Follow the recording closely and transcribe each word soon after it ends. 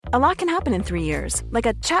A lot can happen in 3 years, like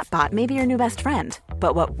a chatbot may be your new best friend.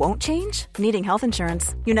 But what won't change? Needing health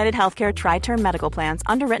insurance. United Healthcare Tri-Term Medical Plans,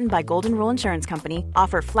 underwritten by Golden Rule Insurance Company,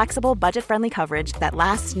 offer flexible, budget-friendly coverage that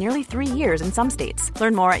lasts nearly 3 years in some states.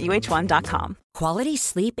 Learn more at uh1.com. Quality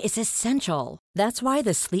sleep is essential. That's why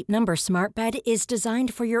the Sleep Number Smart Bed is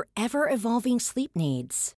designed for your ever-evolving sleep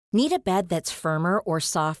needs. Need a bed that's firmer or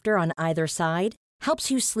softer on either side?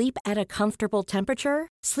 Helps you sleep at a comfortable temperature?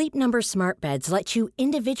 Sleep Number Smart Beds let you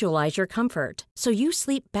individualize your comfort, so you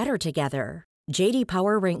sleep better together. J.D.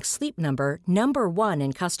 Power ranks Sleep Number number 1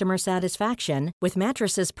 in customer satisfaction with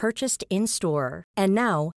mattresses purchased in-store. And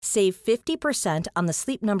now, save 50% on the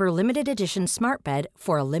Sleep Number Limited Edition Smart Bed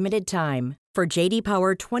for a limited time. For J.D.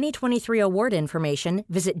 Power 2023 award information,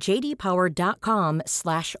 visit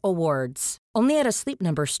jdpower.com/awards. Only at a Sleep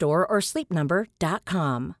Number store or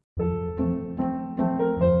sleepnumber.com.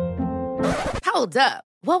 Hold up.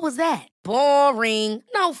 What was that? Boring.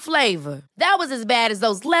 No flavor. That was as bad as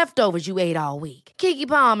those leftovers you ate all week. Keke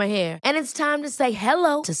Palmer here, and it's time to say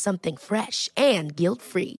hello to something fresh and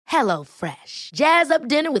guilt-free. Hello Fresh. Jazz up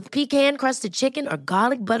dinner with pecan-crusted chicken or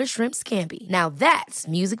garlic butter shrimp scampi. Now that's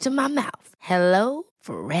music to my mouth. Hello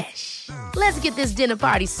Fresh. Let's get this dinner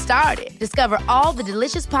party started. Discover all the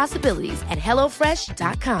delicious possibilities at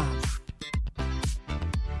hellofresh.com.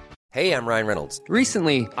 Hey, I'm Ryan Reynolds.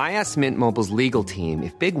 Recently, I asked Mint Mobile's legal team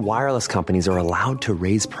if big wireless companies are allowed to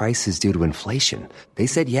raise prices due to inflation. They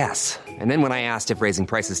said yes. And then when I asked if raising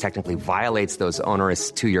prices technically violates those onerous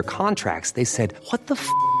two-year contracts, they said, "What the f***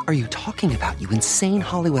 are you talking about, you insane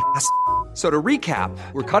Hollywood ass?" So to recap,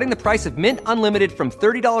 we're cutting the price of Mint Unlimited from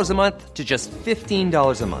 $30 a month to just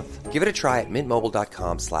 $15 a month. Give it a try at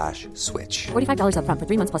mintmobile.com/switch. $45 up front for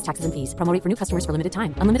 3 months plus taxes and fees. Promo rate for new customers for limited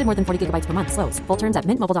time. Unlimited more than 40 gigabytes per month. Slows full terms at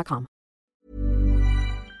mintmobile.com.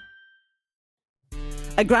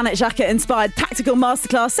 A Granit Xhaka-inspired tactical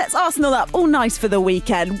masterclass sets Arsenal up all nice for the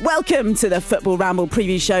weekend. Welcome to the Football Ramble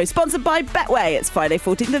preview show, sponsored by Betway. It's Friday,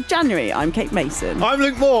 14th of January. I'm Kate Mason. I'm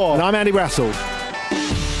Luke Moore. And I'm Andy Brassel.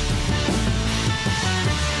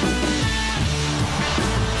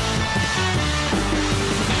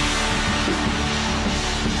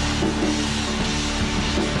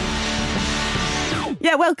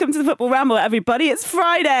 Yeah, welcome to the Football Ramble, everybody. It's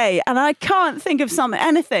Friday, and I can't think of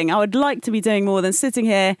anything I would like to be doing more than sitting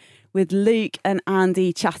here with Luke and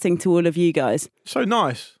Andy chatting to all of you guys. So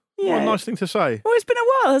nice. Yeah. What a nice thing to say. Well, it's been a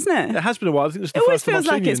while, hasn't it? It has been a while. I think it's the It always first time feels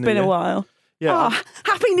I've like seen it's you been in a the year. while. Yeah. Oh,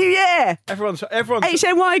 Happy New Year! Everyone's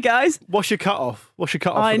HNY, guys. What's your cut off? What's your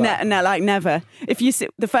cut off? Like never. If you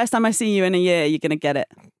the first time I see you in a year, you're going to get it.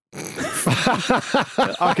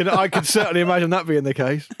 I can certainly imagine that being the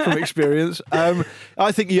case from experience. I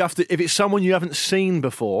think you have to, if it's someone you haven't seen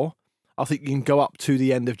before, I think you can go up to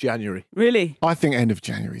the end of January. Really? I think end of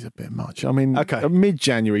January is a bit much. I mean, okay.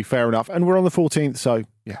 Mid-January, fair enough. And we're on the 14th, so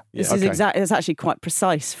yeah. This is exactly. It's actually quite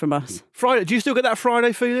precise from us. Friday. Do you still get that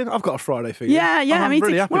Friday feeling? I've got a Friday feeling. Yeah. I'm I mean,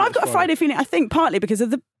 really happy well, with I've got a Friday feeling. I think partly because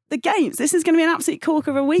of the games. This is going to be an absolute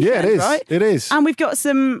corker of a weekend, yeah, it is. Right? It is. And we've got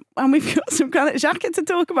some Granit Xhaka to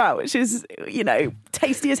talk about, which is,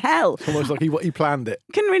 tasty as hell. It's almost like he planned it.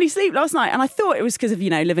 Couldn't really sleep last night, and I thought it was because of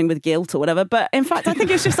living with guilt or whatever. But in fact, I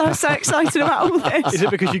think it's just I was so excited about all this. Is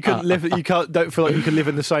it because you couldn't live? Don't feel like you can live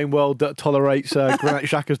in the same world that tolerates Granit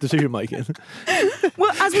Xhaka's decision making?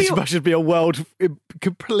 Well, as we it must just be a world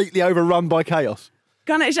completely overrun by chaos.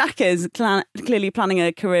 Granit Xhaka is clearly planning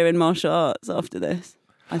a career in martial arts after this,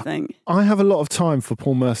 I think. I have a lot of time for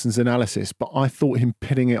Paul Merson's analysis, but I thought him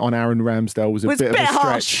pitting it on Aaron Ramsdale was a bit of a stretch.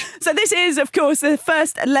 Harsh. So this is, of course, the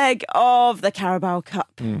first leg of the Carabao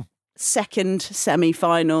Cup, second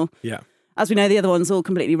semi-final. Yeah. As we know, the other one's all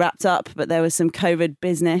completely wrapped up, but there was some COVID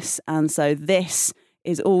business, and so this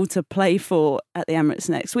is all to play for at the Emirates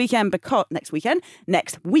next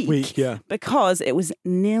week, yeah. Because it was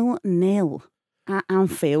 0-0 at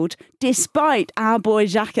Anfield, despite our boy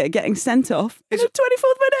Xhaka getting sent off in the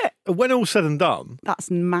 24th minute. When all's said and done, that's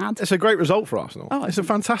mad. It's a great result for Arsenal. Oh, it's a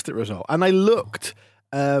fantastic result. And they looked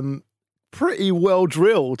pretty well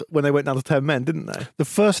drilled when they went down to 10 men, didn't they? The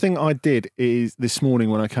first thing I did is this morning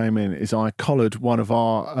when I came in is I collared one of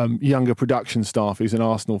our younger production staff who's an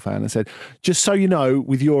Arsenal fan and said, just so you know,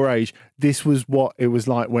 with your age, this was what it was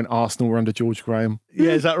like when Arsenal were under George Graham.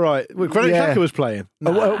 Yeah, is that right? When Granit Xhaka was playing?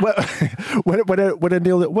 Nah.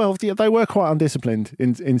 They were quite undisciplined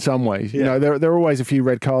in some ways. Yeah. There are always a few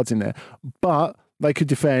red cards in there, but they could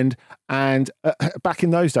defend, and back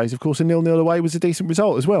in those days, of course, a 0-0 away was a decent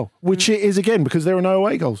result as well, which it is again because there are no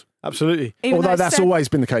away goals. Absolutely. Although that's always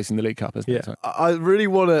been the case in the League Cup, hasn't it? Yeah. I really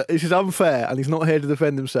want to, this is unfair, and he's not here to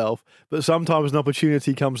defend himself, but sometimes an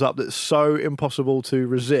opportunity comes up that's so impossible to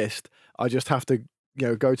resist, I just have to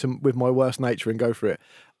go to with my worst nature and go for it.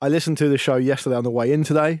 I listened to the show yesterday on the way in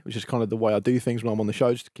today, which is kind of the way I do things when I'm on the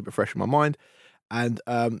show, just to keep it fresh in my mind. And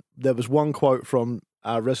there was one quote from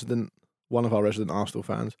one of our resident Arsenal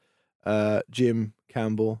fans, Jim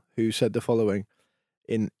Campbell, who said the following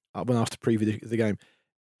when asked to preview the game: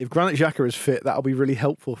 "If Granit Xhaka is fit, that'll be really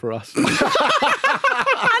helpful for us."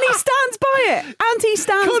 And he stands by it. And he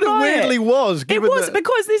stands kind by of weirdly it. was. It was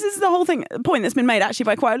because this is the whole point that's been made actually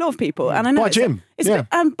by quite a lot of people. And I know by Jim.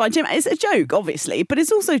 And by Jim. It's a joke, obviously, but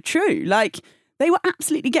it's also true. Like, they were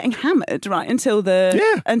absolutely getting hammered, right, until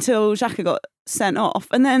Xhaka got sent off.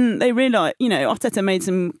 And then they realised, Arteta made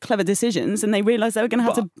some clever decisions and they realised they were going to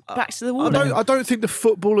have to back to the wall. I don't think the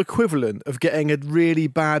football equivalent of getting a really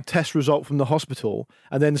bad test result from the hospital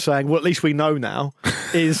and then saying, well, at least we know now,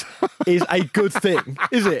 is a good thing,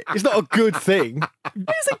 is it? It's not a good thing.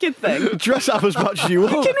 It's a good thing. Dress up as much as you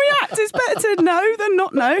want. You can react. It's better to know than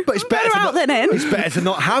not know. But it's better out than in. It's better to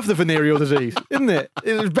not have the venereal disease, isn't it?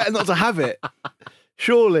 It's better not to have it.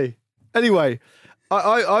 Surely. Anyway,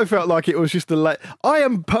 I felt like it was just I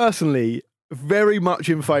am personally very much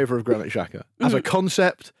in favour of Granit Xhaka as a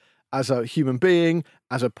concept, as a human being,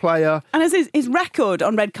 as a player. And as his record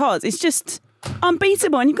on red cards is just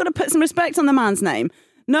unbeatable, and you've got to put some respect on the man's name.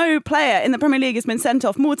 No player in the Premier League has been sent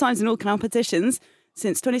off more times in all competitions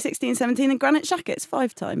since 2016-17 than Granit Xhaka. It's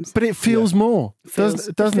 5 times. But it feels more,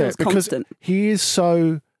 doesn't it? Because constant. he is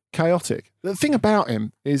so chaotic. The thing about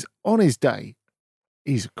him is, on his day,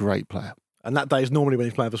 he's a great player. And that day is normally when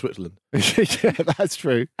he's playing for Switzerland. Yeah, that's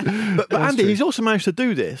true. But Andy, he's also managed to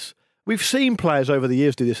do this. We've seen players over the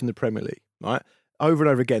years do this in the Premier League, right? Over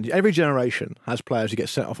and over again. Every generation has players who get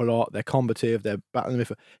sent off a lot. They're combative. They're battling the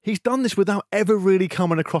midfield. He's done this without ever really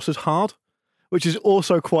coming across as hard, which is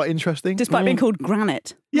also quite interesting. Despite being called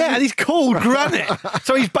Granite. Yeah, and he's called Granite.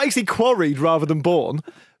 So he's basically quarried rather than born.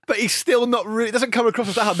 But he's still not really, doesn't come across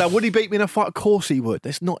as that hard. Now, would he beat me in a fight? Of course he would.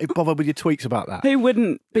 There's not bothered with your tweets about that. Who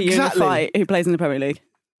wouldn't beat you in a fight who plays in the Premier League?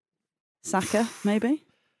 Saka, maybe?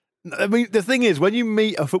 I mean, the thing is, when you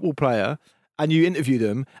meet a football player and you interview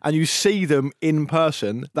them and you see them in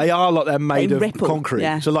person, they are like they're made of concrete.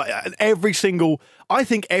 Yeah. So like I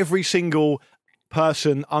think every single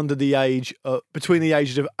person under the age, between the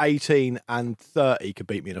ages of 18 and 30 could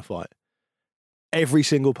beat me in a fight. Every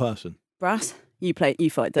single person. Brass? You fight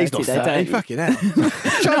dirty, He's not 30, don't you? fucking hell.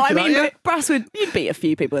 No, I mean, Brass you'd beat a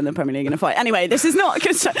few people in the Premier League in a fight. Anyway, this is not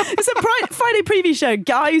it's a Friday preview show,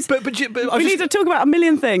 guys. But we need to talk about a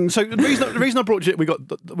million things. So the reason I brought Jim, we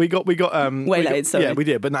got waylaid. Sorry. Yeah, we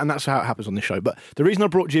did, and that's how it happens on this show. But the reason I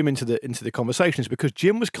brought Jim into the conversation is because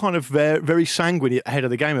Jim was kind of very, very sanguine ahead of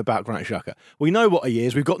the game about Granit Xhaka. We know what he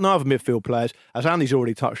is. We've got no other midfield players, as Andy's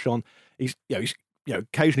already touched on. He's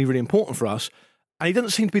occasionally really important for us. And he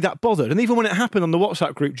doesn't seem to be that bothered. And even when it happened on the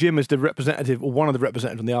WhatsApp group, Jim, as the representative, or one of the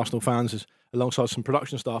representatives on the Arsenal fans, alongside some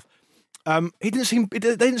production staff, they didn't seem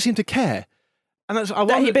to care. And that's it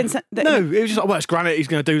was just like, well, it's Granit, he's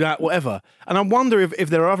going to do that, whatever. And I wonder if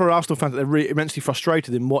there are other Arsenal fans that are really immensely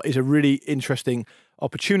frustrated in what is a really interesting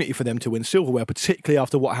opportunity for them to win silverware, particularly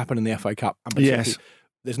after what happened in the FA Cup. And particularly,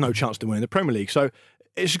 there's no chance to win in the Premier League. So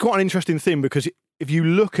it's quite an interesting thing, because if you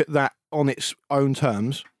look at that on its own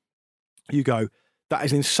terms, you go, that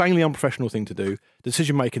is an insanely unprofessional thing to do. The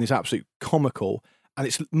decision making is absolutely comical, and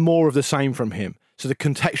it's more of the same from him. So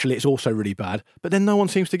contextually, it's also really bad. But then no one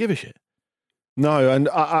seems to give a shit. No, and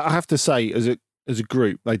I have to say, as a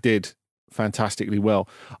group, they did fantastically well.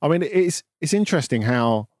 I mean, it's interesting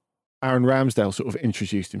how Aaron Ramsdale sort of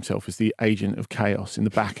introduced himself as the agent of chaos in the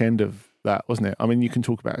back end of that, wasn't it? I mean, you can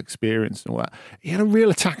talk about experience and all that. He had a real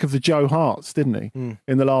attack of the Joe Harts, didn't he?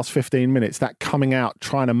 In the last 15 minutes, that coming out,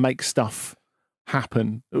 trying to make stuff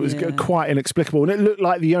happen. It was quite inexplicable, and it looked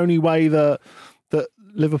like the only way that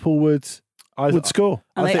Liverpool would score.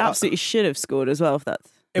 And they absolutely should have scored as well. If that's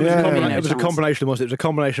it was a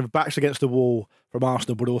combination of backs against the wall from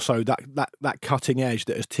Arsenal, but also that cutting edge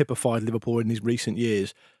that has typified Liverpool in these recent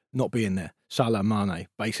years not being there. Salah, Mane,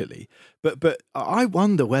 basically. But I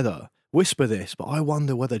wonder whether, whisper this, but I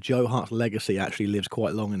wonder whether Joe Hart's legacy actually lives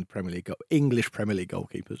quite long in the Premier League, English Premier League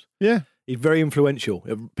goalkeepers. Yeah. He's very influential.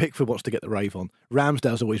 Pickford wants to get the rave on.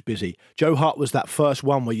 Ramsdale's always busy. Joe Hart was that first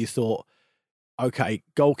one where you thought, okay,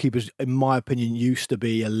 goalkeepers, in my opinion, used to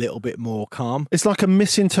be a little bit more calm. It's like a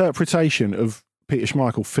misinterpretation of Peter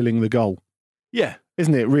Schmeichel filling the goal. Yeah.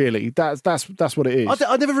 Isn't it, really? That's what it is.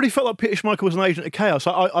 I never really felt like Peter Schmeichel was an agent of chaos.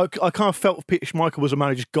 I kind of felt Peter Schmeichel was a man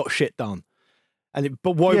who just got shit done.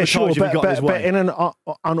 But why yeah, sure, but in an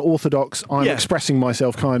unorthodox, I'm expressing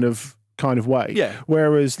myself kind of way. Yeah.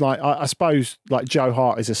 Whereas, like, I suppose, like, Joe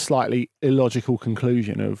Hart is a slightly illogical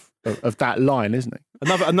conclusion of of that line, isn't he?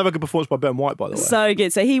 Another good performance by Ben White, by the way. So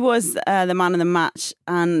good. So he was the man of the match,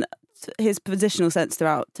 and his positional sense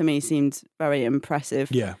throughout, to me, seemed very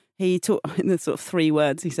impressive. Yeah. He talked in the sort of 3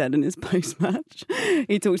 words he said in his post-match.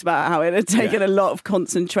 He talked about how it had taken a lot of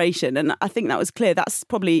concentration, and I think that was clear. That's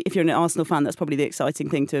probably, if you're an Arsenal fan, that's probably the exciting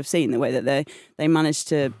thing to have seen, the way that they managed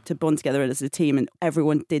to bond together as a team, and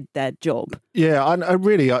everyone did their job. Yeah,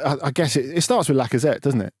 I guess it starts with Lacazette,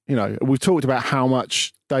 doesn't it? You know, we've talked about how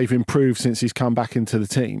much they've improved since he's come back into the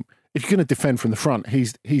team. If you're going to defend from the front,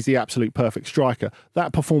 he's the absolute perfect striker.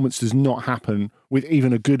 That performance does not happen with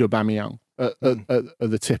even a good Aubameyang at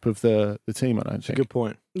the tip of the team, I don't think. Good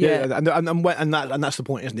point. Yeah. And that's the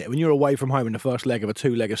point, isn't it? When you're away from home in the first leg of a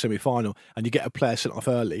 2-legger semi-final and you get a player sent off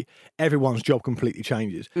early, everyone's job completely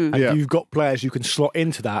changes. And if you've got players you can slot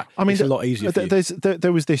into that, it's a lot easier for you.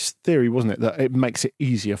 There was this theory, wasn't it, that it makes it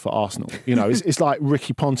easier for Arsenal. You know, it's like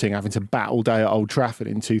Ricky Ponting having to bat all day at Old Trafford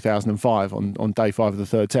in 2005 on day 5 of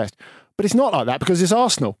the 3rd test. But it's not like that because it's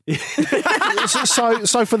Arsenal.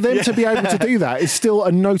 so for them to be able to do that is still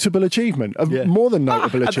a notable achievement, more than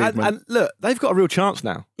notable achievement. And look, they've got a real chance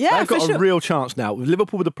now. Yeah, they've got for a real chance now. With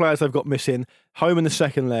Liverpool, with the players they've got missing, home in the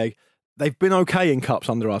second leg, they've been okay in cups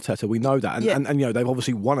under Arteta. We know that, and you know they've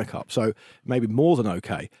obviously won a cup, so maybe more than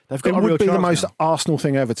okay. They've got a real chance. It would be the most Arsenal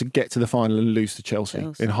thing ever to get to the final and lose to Chelsea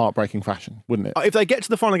in heartbreaking fashion, wouldn't it? If they get to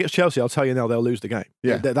the final against Chelsea, I'll tell you now they'll lose the game.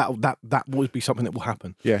 Yeah, that would be something that will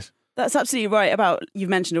happen. Yes. That's absolutely right. You've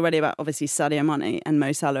mentioned already about obviously Sadio Mane and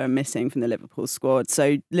Mo Salah are missing from the Liverpool squad.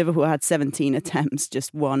 So Liverpool had 17 attempts,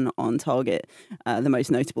 just 1 on target. The most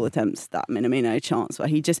notable attempts, that Minamino chance where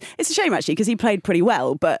it's a shame actually because he played pretty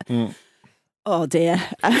well, but oh dear.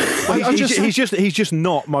 He's just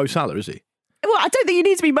not Mo Salah, is he? Well, I don't think you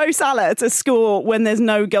need to be Mo Salah to score when there's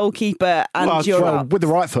no goalkeeper and you're up. With the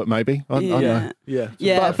right foot, maybe. I don't know.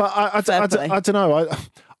 Yeah. But I don't know.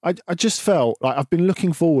 I just felt like I've been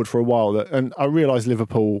looking forward for a while, and I realise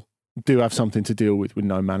Liverpool do have something to deal with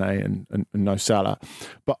no Mane and no Salah.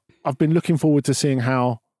 But I've been looking forward to seeing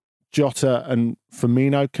how Jota and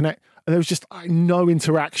Firmino connect. And there was just no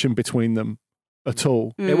interaction between them at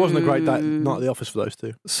all. It wasn't a great night at the office for those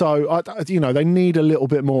two. So, they need a little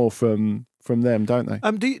bit more from them, don't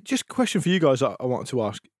they? Just a question for you guys I wanted to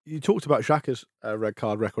ask. You talked about Xhaka's red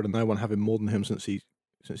card record and no one having more than him since he's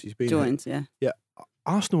been joined, here. Yeah.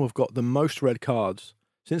 Arsenal have got the most red cards.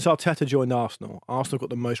 Since Arteta joined Arsenal have got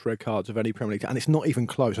the most red cards of any Premier League, and it's not even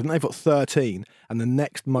close. I think they've got 13, and the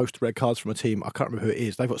next most red cards from a team, I can't remember who it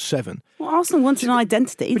is, they've got 7. Well, Arsenal wanted an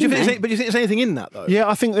identity, but do you think there's anything in that, though? Yeah,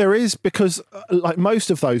 I think there is, because like most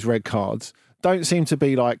of those red cards don't seem to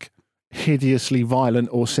be like hideously violent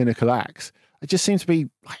or cynical acts. It just seems to be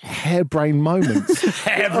like harebrained moments.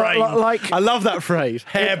 Harebrained. I love that phrase.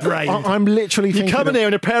 Harebrained. I'm literally thinking... You come in here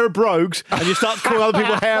in a pair of brogues and you start calling other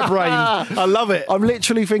people harebrained. I love it. I'm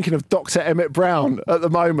literally thinking of Dr. Emmett Brown at the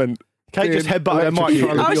moment. Kate just headbutted her mic.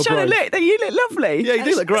 I was trying to look. You look lovely. Yeah, you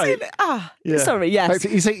do look great. Sorry, yes.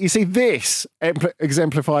 You see, this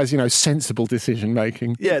exemplifies, sensible decision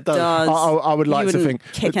making. Yeah, it does. I would like to think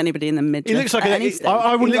kick anybody in the mid. He looks like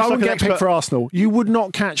I wouldn't get picked for Arsenal. You would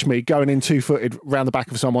not catch me going in 2-footed round the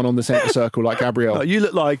back of someone on the centre circle like Gabriel. No, you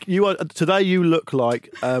look like today. You look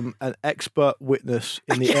like an expert witness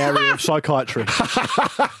in the area of psychiatry.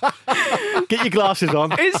 Get your glasses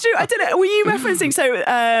on. It's true. I don't know. Were you referencing? So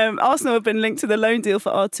Arsenal have been linked to the loan deal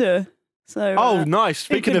for Artur. So nice.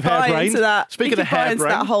 Speaking of harebrained,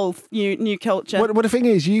 that whole new culture. Well, the thing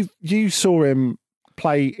is, you saw him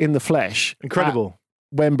play in the flesh. Incredible.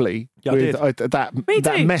 Wembley with that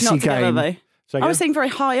messy Not game. Together, I was sitting very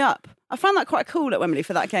high up. I found that quite cool at Wembley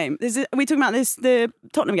for that game. Are we talking about the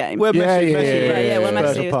Tottenham game? Where Messi, where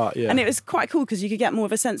Messi apart, and it was quite cool because you could get more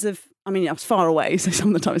of a sense of. I mean, I was far away, so some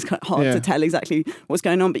of the time it's quite hard to tell exactly what's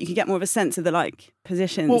going on. But you could get more of a sense of the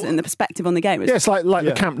positions and the perspective on the game. It's like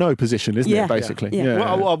the Camp Nou position, isn't it? Basically.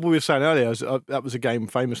 Yeah. What we were saying earlier that was a game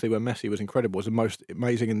famously where Messi was incredible. It was the most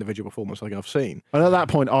amazing individual performance I've seen. And at that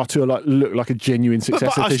point, Artur looked like a genuine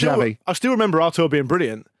successor to Xavi. I still remember Artur being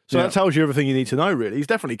brilliant. So that tells you everything you need to know, really. He's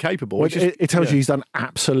definitely capable. Well, it tells you he's done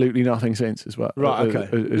absolutely nothing since as well. Right,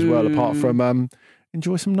 okay. As well, apart from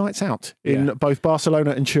enjoy some nights out in both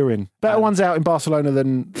Barcelona and Turin. Better ones out in Barcelona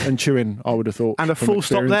than Turin, I would have thought. And a full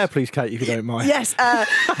stop there, please, Kate, if you don't mind. Yes.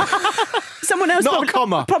 Someone else. Not a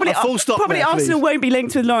comma. Probably a full stop. Probably there, Arsenal please. won't be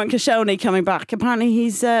linked with Laurent Koscielny coming back. Apparently,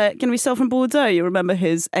 he's going to be sold from Bordeaux. You remember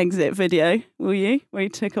his exit video, will you? Where he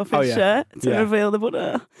took off his shirt to reveal the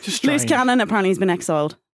Bordeaux. Loose cannon. Apparently, he's been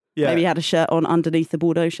exiled. Yeah. Maybe he had a shirt on underneath the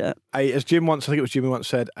Bordeaux shirt. As Jim once, I think it was Jimmy once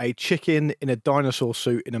said, a chicken in a dinosaur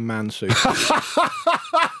suit in a man suit.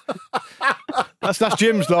 That's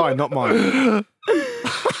Jim's line, not mine.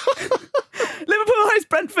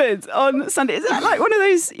 Brentford on Sunday. Is that like one of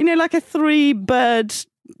those, like a 3-bird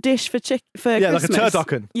dish for Yeah, Christmas? like a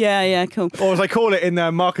turducken. Yeah, cool. Or as they call it in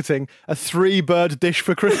their marketing, a 3-bird dish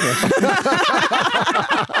for Christmas.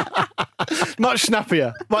 Much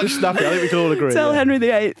snappier. I think we can all agree. Tell Henry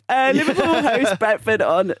VIII. Liverpool host Brentford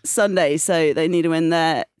on Sunday, so they need a win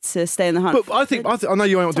there to stay in the hunt. But I know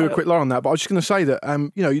you won't do a quick line on that, but I was just going to say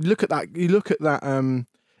that you look at that.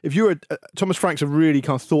 If you're Thomas Frank's a really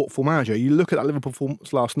kind of thoughtful manager, you look at that Liverpool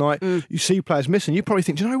performance last night, you see players missing, you probably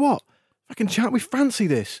think, do you know what? Fucking chat, we fancy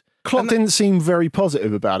this. Klopp didn't seem very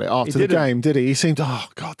positive about it after the didn't. game, did he? He seemed, oh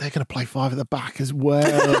God, they're going to play 5 at the back as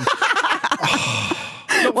well.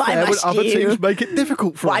 Why must other you? teams make it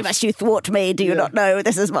difficult for us? Why must you thwart me? Do you not know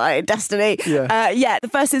this is my destiny? Yeah. The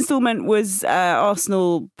first instalment was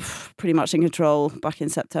Arsenal pretty much in control back in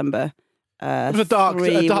September. It was a dark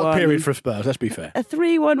period for Spurs, let's be fair. A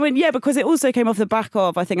 3-1 win, yeah, because it also came off the back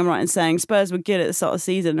of, I think I'm right in saying, Spurs were good at the start of the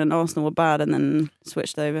season and Arsenal were bad and then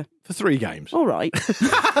switched over. For 3 games. All right.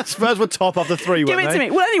 Spurs were top after 3, Give weren't it they? to me.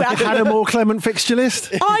 Well, anyway, I Had a more clement fixture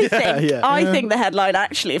list. I think the headline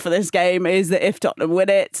actually for this game is that if Tottenham win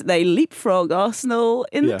it, they leapfrog Arsenal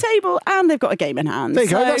in the table and they've got a game in hand. There you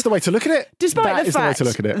go. That's the way to look at it. Despite the fact way to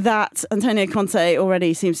look at it. that Antonio Conte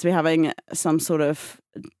already seems to be having some sort of,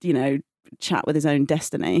 chat with his own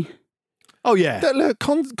destiny. Oh, yeah. Look,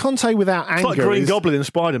 Conte without anger. It's like Green Goblin in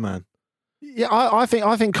Spider-Man. Yeah, I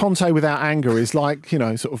think Conte without anger is like,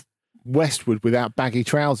 sort of Westwood without baggy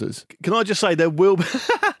trousers. Can I just say there will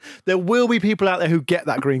be people out there who get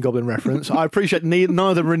that Green Goblin reference. I appreciate none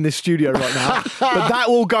of them are in this studio right now, but that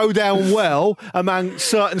will go down well among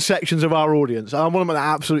certain sections of our audience. I want to make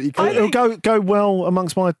that absolutely clear. It'll go well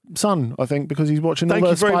amongst my son, I think, because he's watching all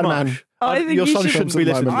the Spider-Man. Much. Your son shouldn't be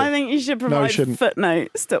listening. I think you should provide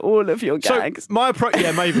footnotes to all of your gags. So my approach,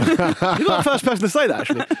 yeah, maybe. You're not the first person to say that,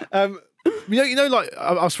 actually. Like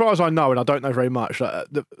as far as I know, and I don't know very much, like,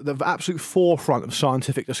 the absolute forefront of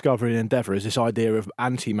scientific discovery and endeavour is this idea of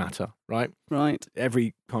antimatter, right? Right.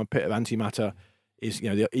 Every kind of bit of antimatter is,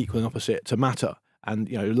 the equal and opposite to matter,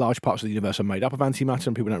 and large parts of the universe are made up of antimatter,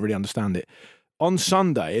 and people don't really understand it. On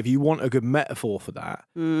Sunday, if you want a good metaphor for that,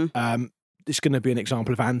 it's going to be an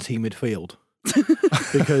example of anti-midfield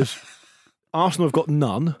because Arsenal have got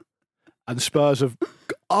none and Spurs have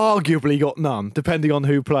arguably got none, depending on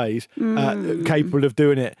who plays, capable of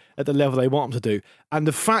doing it at the level they want them to do. And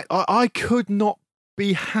the fact, I could not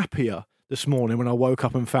be happier this morning when I woke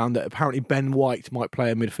up and found that apparently Ben White might play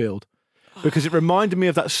in midfield, because it reminded me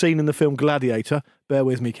of that scene in the film Gladiator, bear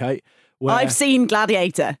with me, Kate. I've seen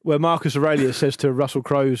Gladiator. Where Marcus Aurelius says to Russell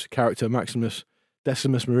Crowe's character, Maximus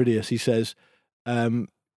Decimus Meridius, he says, I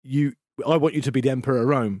want you to be the Emperor of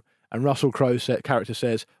Rome. And Russell Crowe's character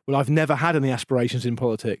says, well, I've never had any aspirations in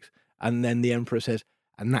politics. And then the Emperor says,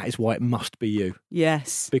 and that is why it must be you.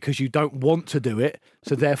 Yes. Because you don't want to do it,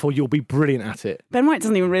 so therefore you'll be brilliant at it. Ben White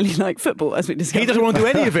doesn't even really like football, as we discovered. He doesn't want to do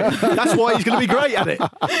any of it. That's why he's going to be great at it.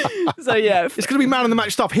 So, yeah. It's going to be man of the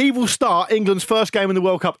match stuff. He will start England's first game in the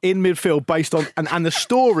World Cup in midfield based on... And the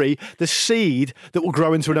story, the seed that will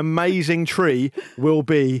grow into an amazing tree will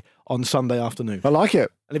be on Sunday afternoon. I like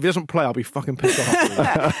it. And if he doesn't play, I'll be fucking pissed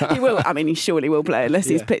off. He will. I mean, he surely will play unless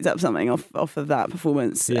he's picked up something off of that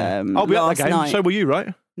performance. Yeah. I'll be at that game. Night. So will you,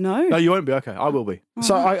 right? No, you won't be. Okay, I will be.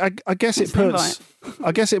 So I guess it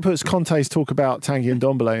puts Conte's talk about Tanguy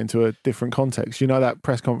Ndombele into a different context. You know that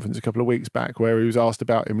press conference a couple of weeks back where he was asked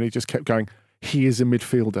about him and he just kept going, he is a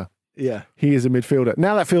midfielder. Yeah. He is a midfielder.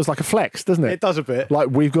 Now that feels like a flex, doesn't it? It does a bit. Like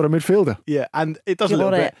we've got a midfielder. Yeah, and it does a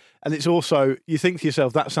little bit. And it's also, you think to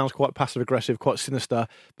yourself, that sounds quite passive-aggressive, quite sinister,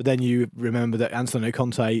 but then you remember that Antonio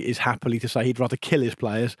Conte is happily to say he'd rather kill his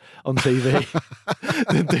players on TV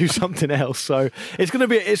than do something else. So it's going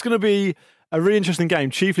to be a really interesting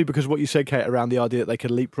game, chiefly because of what you said, Kate, around the idea that they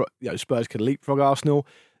could Spurs could leapfrog Arsenal.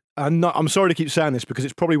 And I'm sorry to keep saying this because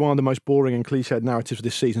it's probably one of the most boring and cliched narratives of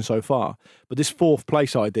this season so far. But this fourth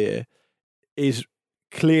place idea is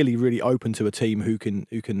clearly really open to a team who can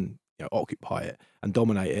occupy it and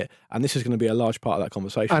dominate it. And this is going to be a large part of that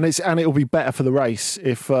conversation. And it'll be better for the race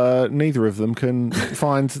if neither of them can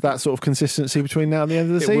find that sort of consistency between now and the end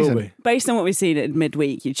of the season. Will be. Based on what we've seen at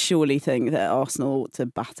midweek, you'd surely think that Arsenal ought to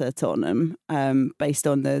batter Tottenham based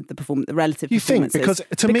on the relative performances. You think? Because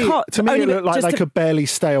to me it looked like they could barely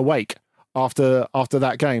stay awake after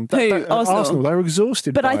that game. Arsenal, they were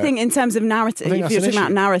exhausted. But I think in terms of narrative, if you're talking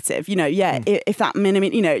about narrative, if that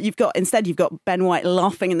Minamino, you've got Ben White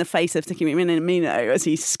laughing in the face of Takumi Minamino as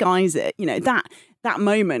he skies it. That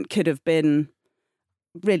moment could have been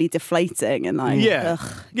really deflating and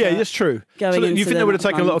that's true. So you think they would have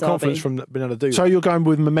taken a lot of confidence from being able to do that? So you're going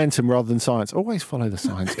with momentum rather than science. Always follow the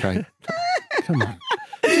science, Kate. Come on.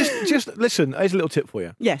 just listen. Here's a little tip for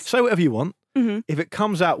you. Yes. Say whatever you want. Mhm. If it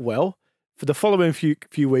comes out well, for the following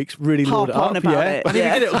few weeks, really Harp lord it on up. about Yeah. it. But if you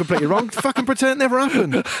Yeah. get it completely wrong, fucking pretend it never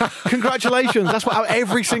happened. Congratulations. That's what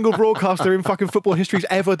every single broadcaster in fucking football history's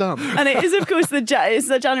ever done. And it is, of course, it's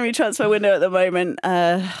the January transfer window at the moment.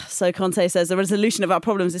 So Conte says the resolution of our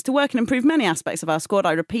problems is to work and improve many aspects of our squad.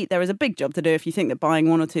 I repeat, there is a big job to do. If you think that buying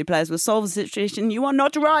one or two players will solve the situation, you are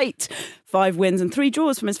not right. 5 wins and 3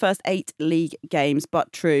 draws from his first 8 league games.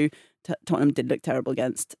 But true, Tottenham did look terrible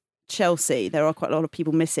against Chelsea. There are quite a lot of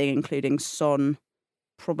people missing, including Son,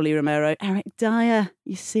 probably Romero, Eric Dyer.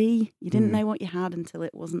 You see, you didn't know what you had until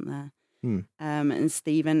it wasn't there. And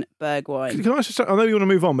Steven Bergwijn. Can I just say, I know you want to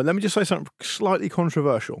move on, but let me just say something slightly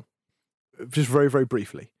controversial, just very, very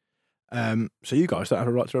briefly. So you guys don't have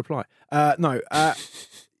a right to reply. We're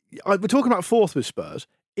talking about 4th with Spurs.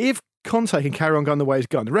 If Conte can carry on going the way he's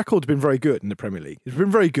gone, the record's been very good in the Premier League. It's been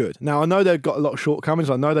very good. Now, I know they've got a lot of shortcomings.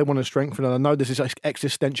 I know they want to strengthen, and I know there's this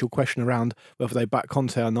existential question around whether they back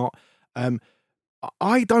Conte or not.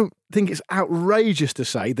 I don't think it's outrageous to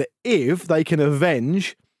say that if they can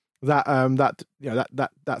avenge that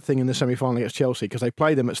thing in the semi-final against Chelsea, because they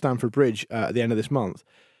play them at Stamford Bridge at the end of this month,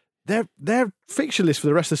 their fixture list for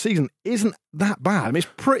the rest of the season isn't that bad. I mean, it's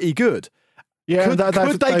pretty good. Yeah,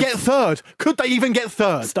 could they get third? Could they even get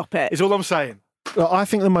third? Stop it. Is all I'm saying. I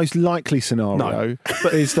think the most likely scenario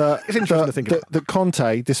is that It's interesting to think about. that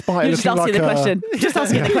Conte, despite You're it just looking asking like the question. Just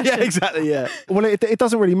asking the question. Yeah, exactly. Yeah. Well, it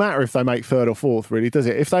doesn't really matter if they make 3rd or 4th, really, does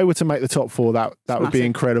it? If they were to make the top 4, that would be massive.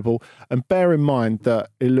 incredible. And bear in mind that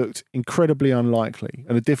it looked incredibly unlikely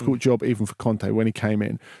and a difficult job even for Conte when he came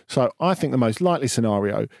in. So I think the most likely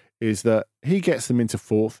scenario is that he gets them into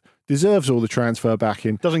 4th, deserves all the transfer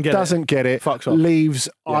backing, doesn't get it, fucks off. leaves,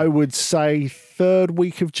 Yeah. I would say, 3rd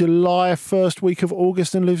week of July, 1st week of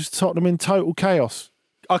August, and leaves Tottenham in total chaos.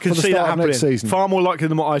 I can For the see that start of happening. next season. Far more likely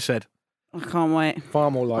than what I said. I can't wait.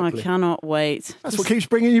 Far more likely. I cannot wait. That's what keeps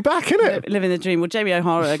bringing you back, isn't it? Living the dream. Well, Jamie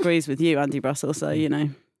O'Hara agrees with you, Andy Russell, so, you know,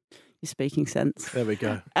 you're speaking sense. There we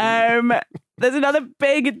go. There's another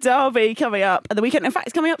big derby coming up at the weekend. In fact,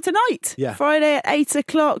 it's coming up tonight. Yeah. Friday at 8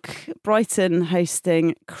 o'clock. Brighton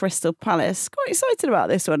hosting Crystal Palace. Quite excited about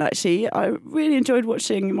this one, actually. I really enjoyed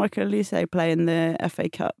watching Michael Olise play in the FA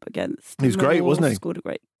Cup against He was great, Millwall. wasn't he? Scored a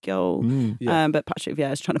great goal. Yeah. But Patrick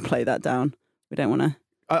Vieira is trying to play that down. We don't want to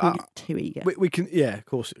get too eager. We can, yeah, of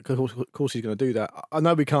course he's going to do that. I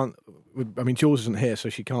know we can't. I mean, Jules isn't here, so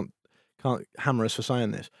she can't hammer us for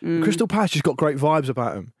saying this. Crystal Palace just got great vibes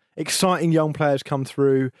about him. Exciting young players come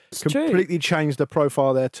through, completely changed the profile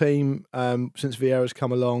of their team since Vieira's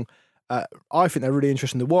come along. I think they're really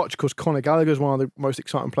interesting to watch because Conor Gallagher is one of the most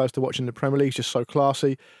exciting players to watch in the Premier League. He's just so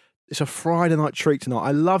classy. It's a Friday night treat tonight.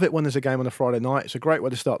 I love it when there's a game on a Friday night. It's a great way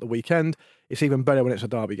to start the weekend. It's even better when it's a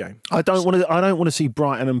derby game. I don't want to see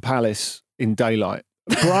Brighton and Palace in daylight.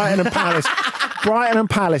 Brighton and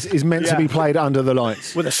Palace is meant to be played under the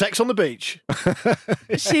lights. With the sex on the beach.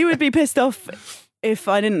 She would be pissed off if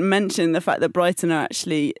I didn't mention the fact that Brighton are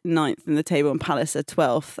actually 9th in the table and Palace are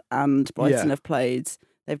 12th, and Brighton have played.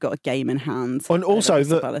 They've got a game in hand. And also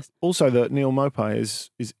Palace. that Neil Maupay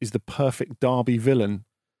is the perfect derby villain.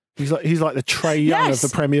 He's like the Trae Young of the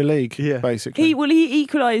Premier League, basically. He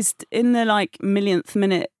equalised in the millionth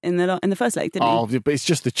minute in the first leg, didn't he? Oh, but it's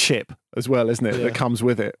just the chip as well, isn't it? That comes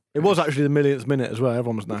with it. It was actually the millionth minute as well.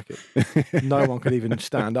 Everyone was knackered. No one could even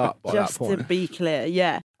stand up by Just that point. to be clear,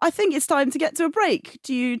 yeah. I think it's time to get to a break.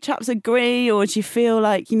 Do you chaps agree, or do you feel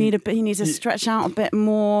like you need to stretch out a bit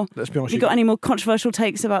more? Let's be honest. You got any more controversial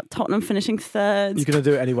takes about Tottenham finishing 3rd? You're going to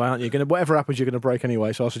do it anyway, aren't you? Whatever happens, you're going to break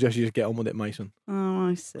anyway. So I suggest you just get on with it, Mason. Oh,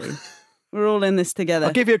 I see. We're all in this together.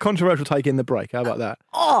 I'll give you a controversial take in the break. How about that?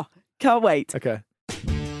 Oh, can't wait. Okay.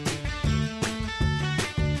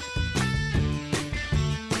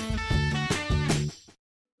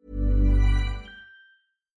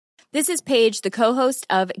 This is Paige, the co-host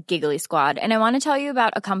of Giggly Squad, and I want to tell you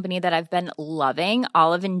about a company that I've been loving,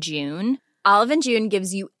 Olive & June. Olive & June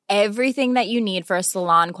gives you everything that you need for a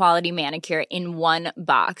salon-quality manicure in one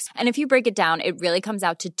box. And if you break it down, it really comes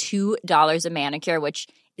out to $2 a manicure, which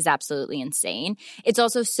is absolutely insane. It's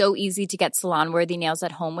also so easy to get salon-worthy nails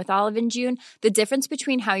at home with Olive & June. The difference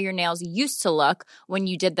between how your nails used to look when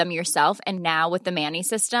you did them yourself and now with the Mani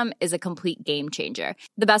system is a complete game changer.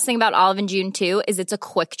 The best thing about Olive & June, too, is it's a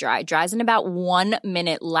quick dry. Dries in about 1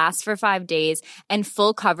 minute, lasts for 5 days, and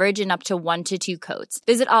full coverage in up to 1 to 2 coats.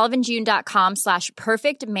 Visit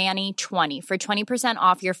oliveandjune.com/perfectmani20 for 20%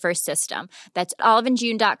 off your first system. That's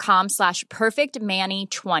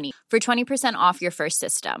oliveandjune.com/perfectmani20 for 20% off your first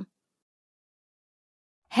system.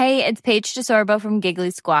 Hey, it's Paige DeSorbo from Giggly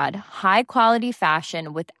Squad. High quality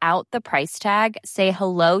fashion without the price tag. Say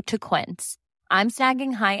hello to Quince. I'm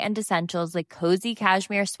snagging high-end essentials like cozy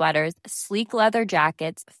cashmere sweaters, sleek leather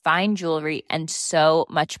jackets, fine jewelry, and so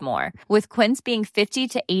much more. With Quince being 50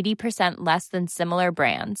 to 80% less than similar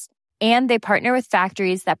brands. And they partner with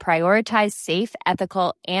factories that prioritize safe,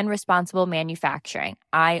 ethical, and responsible manufacturing.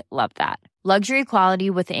 I love that. Luxury quality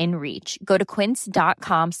within reach. Go to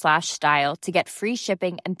quince.com/style to get free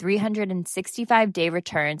shipping and 365-day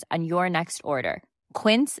returns on your next order.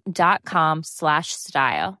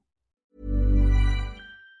 Quince.com/style.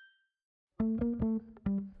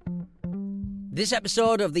 This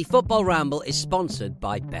episode of the Football Ramble is sponsored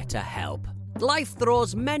by BetterHelp. Life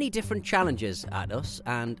throws many different challenges at us,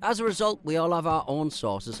 and as a result, we all have our own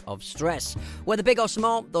sources of stress. Whether big or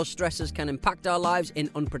small, those stresses can impact our lives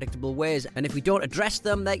in unpredictable ways, and if we don't address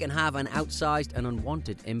them, they can have an outsized and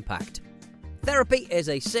unwanted impact. Therapy is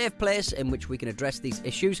a safe place in which we can address these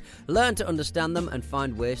issues, learn to understand them, and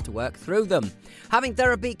find ways to work through them. Having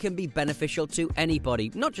therapy can be beneficial to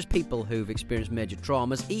anybody, not just people who've experienced major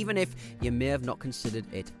traumas, even if you may have not considered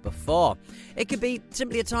it before. It could be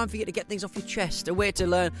simply a time for you to get things off your chest, a way to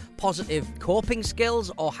learn positive coping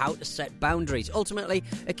skills or how to set boundaries. Ultimately,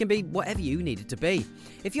 it can be whatever you need it to be.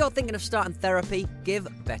 If you're thinking of starting therapy, give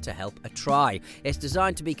BetterHelp a try. It's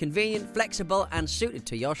designed to be convenient, flexible, and suited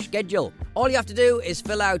to your schedule. All you have to do is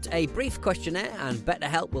fill out a brief questionnaire and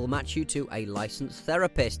BetterHelp will match you to a licensed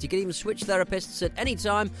therapist. You can even switch therapists at any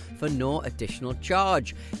time for no additional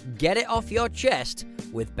charge. Get it off your chest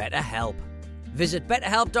with BetterHelp. Visit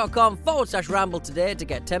betterhelp.com/ramble today to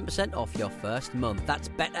get 10% off your first month. That's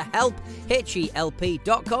BetterHelp,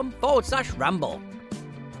 HELP.com/ramble.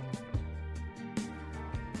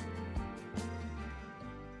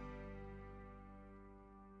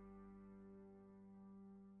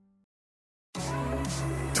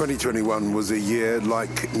 ...2021 was a year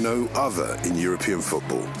like no other in European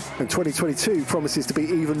football. And 2022 promises to be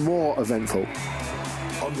even more eventful.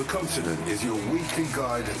 On the Continent is your weekly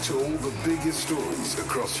guide to all the biggest stories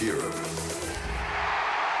across Europe.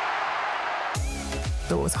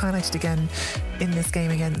 But what was highlighted again in this game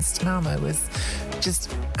against Malmo was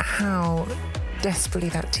just how desperately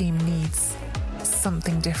that team needs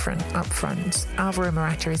something different up front. Alvaro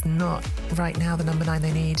Morata is not right now the number 9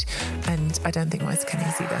 they need, and I don't think Moise Kean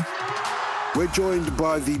is either. We're joined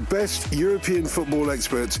by the best European football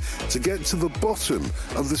experts to get to the bottom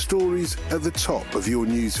of the stories at the top of your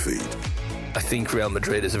newsfeed. I think Real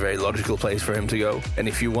Madrid is a very logical place for him to go. And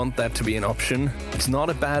if you want that to be an option, it's not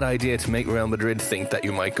a bad idea to make Real Madrid think that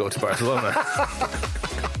you might go to Barcelona.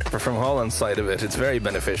 But from Haaland's side of it, it's very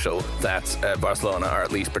beneficial that Barcelona are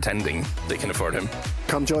at least pretending they can afford him.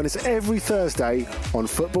 Come join us every Thursday on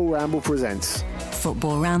Football Ramble Presents.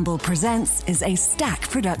 Football Ramble Presents is a Stack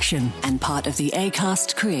production and part of the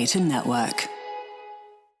Acast Creator Network.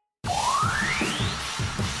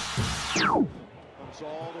 Comes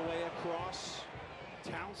all the way across.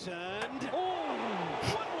 Townsend. Oh,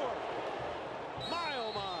 footwork. My,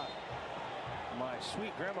 oh my. My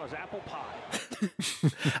sweet grandma's apple pie.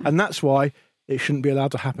 And that's why it shouldn't be allowed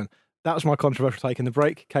to happen. That was my controversial take in the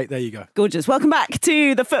break. Kate, there you go. Gorgeous. Welcome back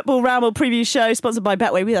to the Football Ramble preview show, sponsored by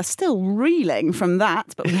Betway. We are still reeling from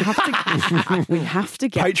that, but we have to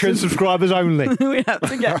get Patreon subscribers only. We have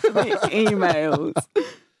to get to the emails.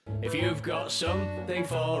 If you've got something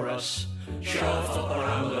for us,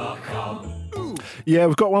 showfootballramble.com. Yeah,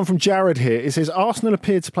 we've got one from Jared here. It says, Arsenal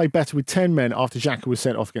appeared to play better with 10 men after Xhaka was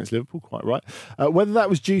sent off against Liverpool. Quite right. Whether that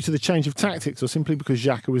was due to the change of tactics or simply because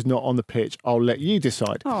Xhaka was not on the pitch, I'll let you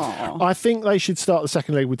decide. Aww. I think they should start the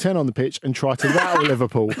second leg with 10 on the pitch and try to rattle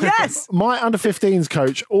Liverpool. Yes! My under-15s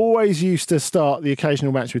coach always used to start the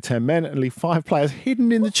occasional match with 10 men and leave 5 players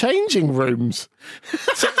hidden in the changing rooms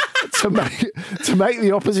to make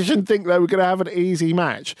the opposition think they were going to have an easy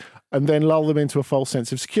match, and then lull them into a false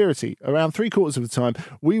sense of security. Around 3/4 of the time,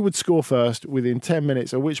 we would score first within 10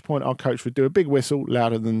 minutes, at which point our coach would do a big whistle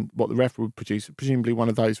louder than what the ref would produce, presumably one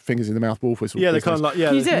of those fingers in the mouth wolf whistles. Yeah, they're kind of like,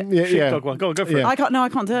 Can you do it? Sheepdog one. Go on, go for it. I can't do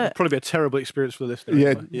it. Probably be a terrible experience for the listener.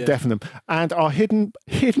 Yeah, Anyway. deafen them. And our hidden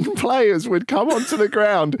players would come onto the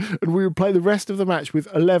ground and we would play the rest of the match with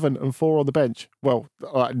 11 and 4 on the bench. Well,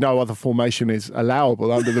 no other formation is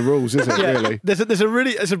allowable under the rules, is it, really? There's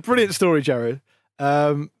a brilliant story, Jared.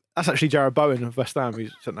 That's actually Jared Bowen of West Ham who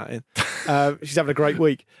sent that in. She's having a great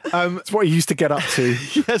week. That's what he used to get up to.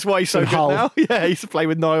 That's why he's so good now. Yeah, he used to play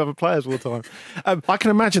with 9 other players all the time. I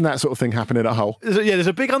can imagine that sort of thing happening at Hull. There's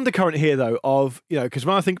a big undercurrent here, though, of, because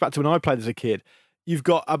when I think back to when I played as a kid, you've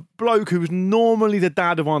got a bloke who's normally the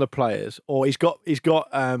dad of one of the players, or he's got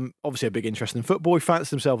obviously a big interest in football. He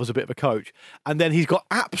fancies himself as a bit of a coach, and then he's got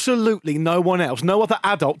absolutely no one else, no other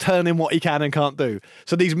adult telling him what he can and can't do.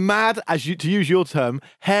 So these mad, to use your term,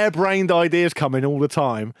 harebrained ideas come in all the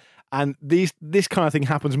time, and this kind of thing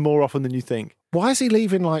happens more often than you think. Why is he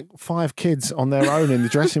leaving like 5 kids on their own in the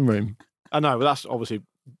dressing room? I know, but that's obviously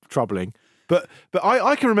troubling. But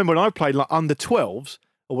I can remember when I played like under 12s.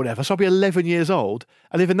 Or whatever, so I'll be 11 years old,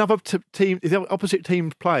 and if another team, if the opposite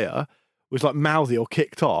team player was like mouthy or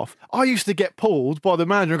kicked off, I used to get pulled by the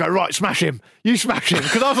manager and go, right, smash him, you smash him,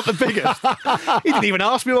 because I was not the biggest. He didn't even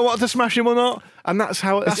ask me if I wanted to smash him or not, and that's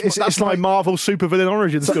that's my like, Marvel supervillain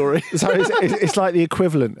origin story. So it's like the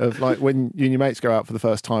equivalent of like when you and your mates go out for the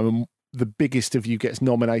first time, and the biggest of you gets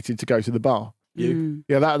nominated to go to the bar. You,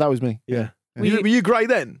 yeah, that was me. Yeah. Were you great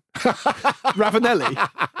then? Ravanelli?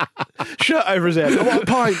 Shirt over his head. I want a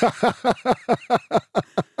pint.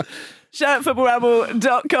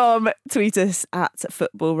 Shirtfootballramble.com. Tweet us at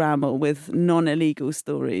footballramble with non-illegal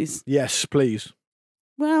stories. Yes, please.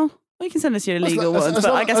 Well, you can send us your illegal ones,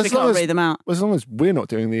 but I guess we can't read them out. As long as we're not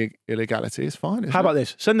doing the illegality, it's fine. How about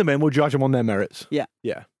this? Send them in, we'll judge them on their merits. Yeah.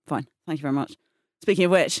 Yeah. Fine. Thank you very much. Speaking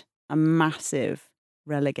of which, a massive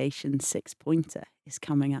relegation 6-pointer is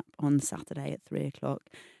coming up on Saturday at 3:00.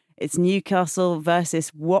 It's Newcastle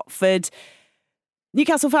versus Watford.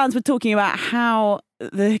 Newcastle fans were talking about how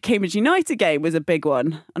the Cambridge United game was a big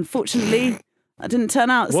one. Unfortunately, that didn't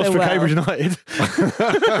turn out so well. What's for Cambridge United?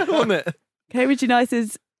 Wasn't it? Cambridge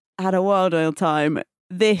United's had a wild old time.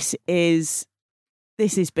 This is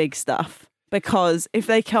big stuff, because if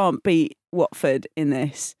they can't beat Watford in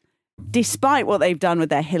this, despite what they've done with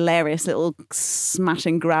their hilarious little smash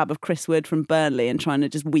and grab of Chris Wood from Burnley and trying to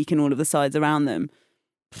just weaken all of the sides around them,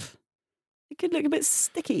 it could look a bit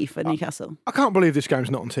sticky for Newcastle. I can't believe this game's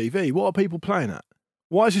not on TV. What are people playing at?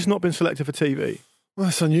 Why has this not been selected for TV? Well,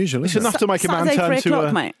 it's unusual. It's enough to make a man turn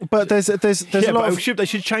to. Mate. But there's a lot of. They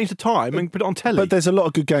should change the time and put it on telly. But there's a lot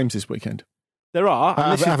of good games this weekend. There are.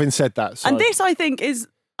 Having said that, and this I think is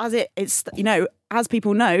it's as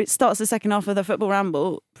people know, it starts the second half of the Football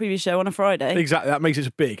Ramble preview show on a Friday. Exactly, that makes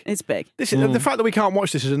it big. It's big. This is, the fact that we can't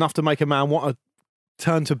watch this is enough to make a man want to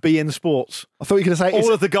turn to be in sports. I thought you were going to say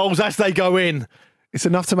all of the goals as they go in. It's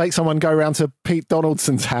enough to make someone go around to Pete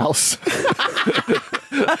Donaldson's house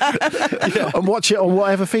and watch it on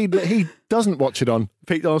whatever feed that he doesn't watch it on.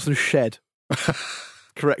 Pete Donaldson's shed.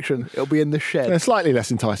 Correction, it'll be in the shed. Yeah, slightly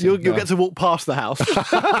less enticing. You'll get to walk past the house.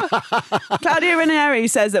 Claudio Ranieri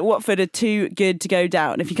says that Watford are too good to go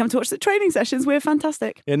down. If you come to watch the training sessions, we're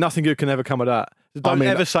fantastic. Yeah, nothing good can ever come of that. Don't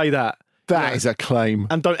ever say that. That is a claim.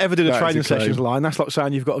 And don't ever do the training sessions line. That's like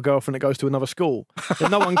saying you've got a girlfriend that goes to another school.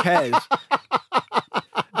 No one cares.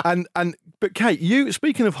 But Kate, you,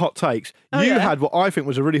 speaking of hot takes, you had what I think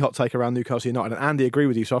was a really hot take around Newcastle United, and Andy agreed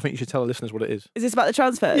with you, so I think you should tell the listeners what it is. Is this about the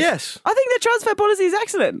transfers? Yes. I think the transfer policy is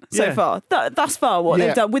excellent so far. Thus far, what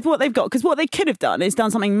they've done with what they've got, because what they could have done is done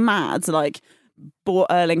something mad, like bought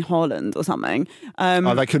Erling Haaland or something.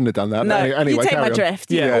 They couldn't have done that. No, anyway, you take my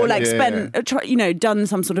drift. Or spent, done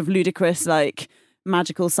some sort of ludicrous,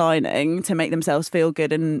 magical signing to make themselves feel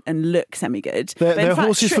good and look semi-good. They're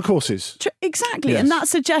horses for courses. Exactly. Yes. And that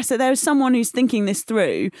suggests that there is someone who's thinking this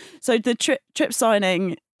through. So the trip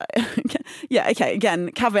signing,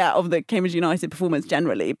 again, caveat of the Cambridge United performance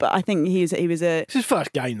generally, but I think he was a... It's his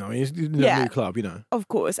first game though. He's in a new club, Of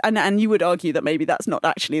course. And you would argue that maybe that's not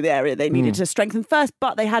actually the area they needed to strengthen first,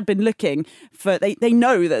 but they had been looking for... They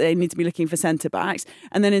know that they need to be looking for centre-backs.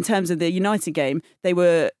 And then in terms of the United game, they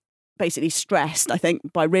were basically stressed, I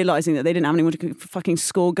think, by realising that they didn't have anyone to fucking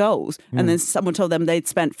score goals. And then someone told them they'd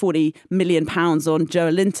spent £40 million on Joe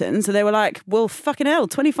Linton. So they were like, well, fucking hell,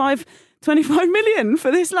 25 million for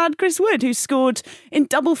this lad, Chris Wood, who scored in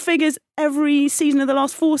double figures every season of the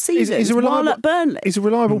last 4 seasons while at Burnley. He's a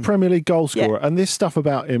reliable Premier League goal scorer. Yeah. And this stuff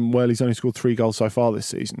about him, well, he's only scored 3 goals so far this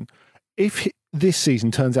season. If this season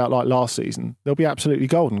turns out like last season, they'll be absolutely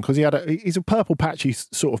golden, because he's a purple patchy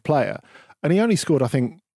sort of player. And he only scored, I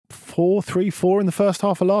think, 4 in the first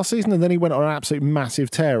half of last season, and then he went on an absolute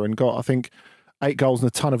massive tear and got, I think, 8 goals and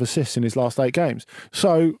a ton of assists in his last 8 games.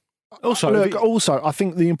 So also, I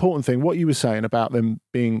think the important thing, what you were saying about them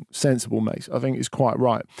being sensible, Mace, I think is quite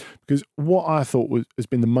right, because what I thought has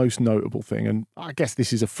been the most notable thing, and I guess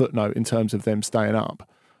this is a footnote in terms of them staying up,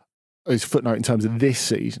 is a footnote in terms of this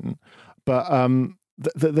season, but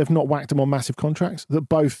they've not whacked them on massive contracts. That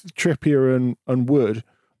both Trippier and Wood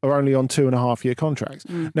are only on 2.5-year contracts.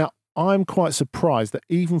 Now, I'm quite surprised that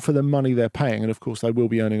even for the money they're paying, and of course they will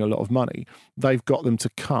be earning a lot of money, they've got them to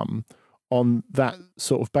come on that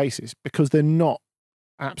sort of basis, because they're not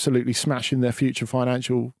absolutely smashing their future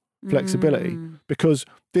financial flexibility, because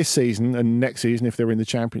this season and next season, if they're in the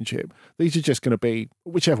Championship, these are just going to be,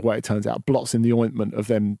 whichever way it turns out, blots in the ointment of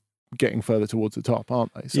them getting further towards the top,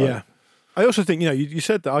 aren't they? So, yeah. I also think, you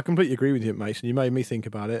said that. I completely agree with you, Mason. You made me think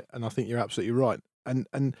about it, and I think you're absolutely right.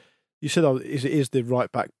 And you said, is the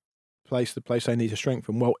right back place the place they need to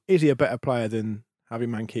strengthen? Well, is he a better player than Javi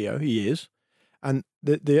Manquillo? He is. And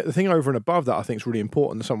the thing over and above that I think is really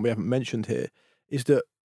important, something we haven't mentioned here, is that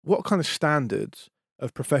what kind of standards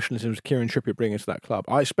of professionalism is Kieran Trippier bringing to that club?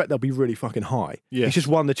 I expect they'll be really fucking high. Yes. He's just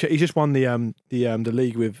won the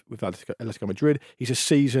league with Atletico Madrid. He's a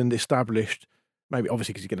seasoned, established, maybe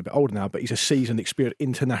obviously because he's getting a bit older now, but he's a seasoned, experienced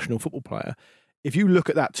international football player. If you look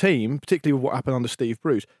at that team, particularly with what happened under Steve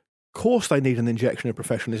Bruce, of course they need an injection of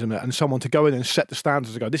professionalism and someone to go in and set the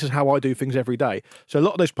standards and go, this is how I do things every day. So a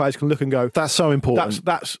lot of those players can look and go, that's so important.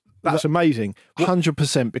 That's amazing.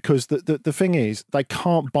 100%, because the thing is, they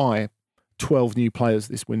can't buy 12 new players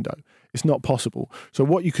this window. It's not possible. So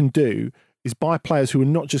what you can do is buy players who are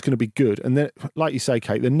not just going to be good. And then, like you say,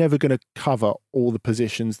 Kate, they're never going to cover all the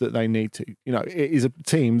positions that they need to. It is a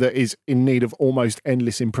team that is in need of almost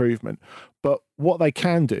endless improvement. But what they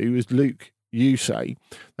can do is, Luke, you say,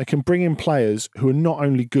 they can bring in players who are not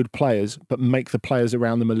only good players, but make the players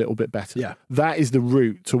around them a little bit better. Yeah. That is the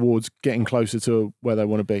route towards getting closer to where they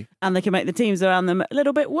want to be. And they can make the teams around them a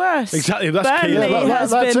little bit worse. Exactly. That's key. Burnley has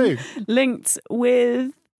that been too. linked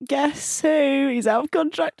with, guess who? He's out of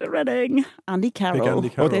contract at Reading. Andy Carroll.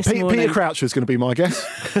 Peter Crouch is going to be my guess.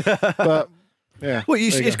 But, yeah. Well,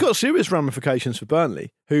 it's got serious ramifications for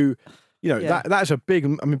Burnley, who... that's a big.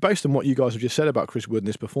 I mean, based on what you guys have just said about Chris Wood and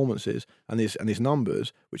his performances and his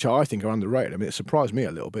numbers, which I think are underrated. I mean, it surprised me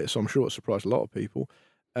a little bit, so I'm sure it surprised a lot of people.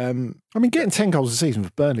 I mean, getting 10 goals a season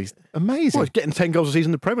for Burnley's amazing. Well, getting 10 goals a season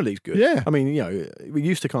in the Premier League's good. Yeah. I mean, we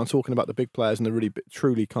used to kind of talking about the big players and the really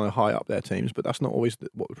truly kind of high up their teams, but that's not always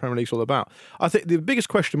what the Premier League's all about. I think the biggest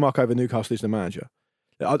question mark over Newcastle is the manager.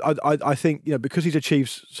 I think because he's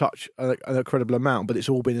achieved such an incredible amount, but it's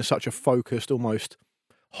all been in such a focused, almost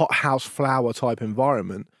hothouse flower type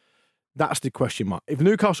environment. That's the question mark. If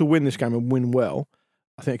Newcastle win this game and win well,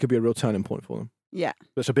 I think it could be a real turning point for them. Yeah.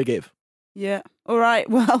 That's a big if. Yeah. All right.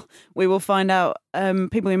 Well, we will find out.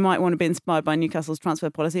 People who might want to be inspired by Newcastle's transfer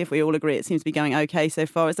policy, if we all agree it seems to be going okay so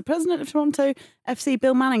far, is the president of Toronto FC,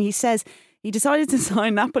 Bill Manning. He says he decided to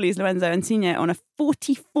sign Napoli's Lorenzo Insigne on a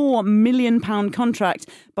 £44 million contract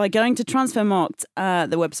by going to Transfermarkt,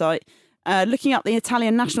 the website, looking up the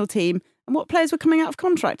Italian national team and what players were coming out of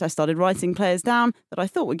contract. I started writing players down that I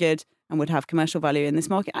thought were good and would have commercial value in this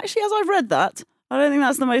market. Actually, as I've read that, I don't think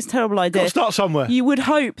that's the most terrible idea. Got to start somewhere. You would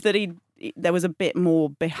hope that there was a bit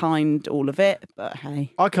more behind all of it, but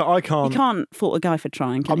hey. I can't. You can't fault a guy for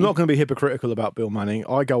trying, can I'm you? not going to be hypocritical about Bill Manning.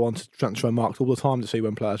 I go on to Transfermarkt all the time to see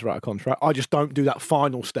when players are out of contract. I just don't do that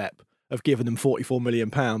final step of giving them £44 million,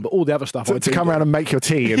 but all the other stuff I do. To come around and make your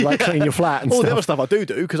tea and clean your flat and all stuff. The other stuff I do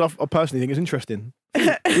because I personally think it's interesting.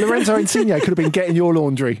 Lorenzo Insigne could have been getting your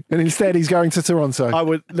laundry, and instead he's going to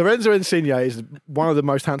Toronto. Lorenzo Insigne is one of the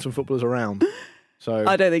most handsome footballers around. So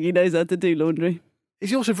I don't think he knows how to do laundry. Is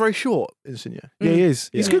he also very short, Insigne? Yeah, he is.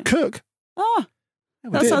 He's a good cook. Oh,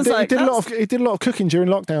 that sounds like he did a lot of cooking during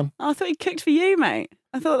lockdown. I thought he cooked for you, mate.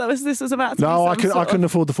 I thought this was about to No, be I couldn't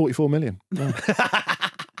afford the $44 million. No.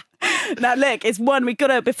 Now, look, it's one we've got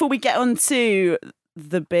to, before we get on to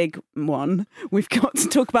the big one, we've got to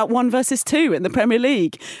talk about 1 versus 2 in the Premier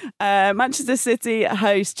League. Manchester City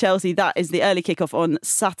host Chelsea. That is the early kickoff on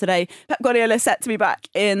Saturday. Pep Guardiola set to be back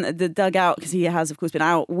in the dugout because he has, of course, been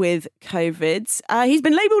out with COVID. He's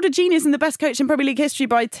been labelled a genius and the best coach in Premier League history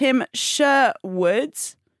by Tim Sherwood.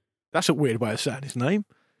 That's a weird way of saying his name.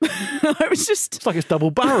 It's like it's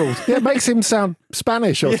double-barreled. Yeah, it makes him sound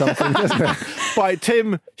Spanish or something, doesn't it? By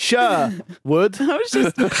Tim Sherwood. I was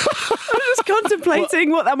just contemplating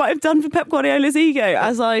what that might have done for Pep Guardiola's ego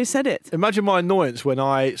as I said it. Imagine my annoyance when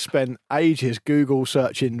I spent ages Google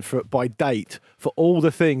searching by date for all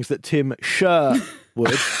the things that Tim Sherwood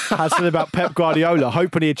had said about Pep Guardiola,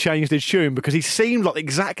 hoping he had changed his tune because he seemed like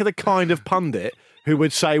exactly the kind of pundit who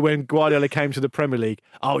would say when Guardiola came to the Premier League,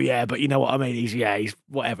 oh yeah, but you know what I mean, he's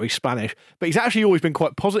whatever, he's Spanish. But he's actually always been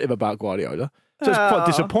quite positive about Guardiola. So it's quite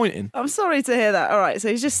disappointing. I'm sorry to hear that. All right, so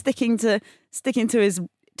he's just sticking to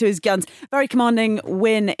his guns. Very commanding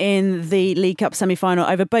win in the League Cup semi-final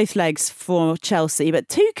over both legs for Chelsea. But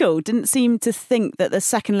Tuchel didn't seem to think that the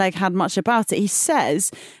second leg had much about it. He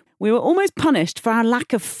says, we were almost punished for our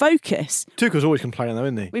lack of focus. Tuchel's always complaining though,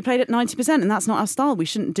 isn't he? We played at 90% and that's not our style. We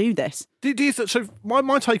shouldn't do this. So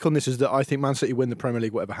my take on this is that I think Man City win the Premier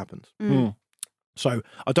League whatever happens. So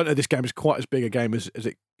I don't know if this game is quite as big a game as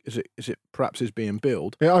perhaps is being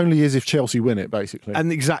billed. It only is if Chelsea win it, basically.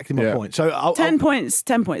 And exactly my point. So 10 points.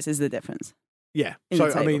 10 points is the difference. Yeah. in So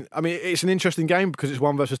the I table. mean, it's an interesting game because it's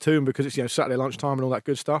 1 versus 2, and because it's Saturday lunchtime and all that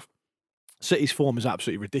good stuff. City's form is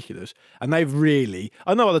absolutely ridiculous, and they've really.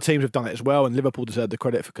 I know other teams have done it as well, and Liverpool deserve the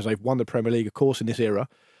credit because they've won the Premier League, of course, in this era.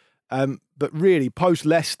 But really, post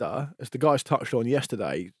Leicester, as the guys touched on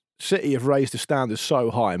yesterday, City have raised the standards so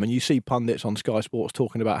high. I mean, you see pundits on Sky Sports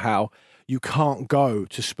talking about how you can't go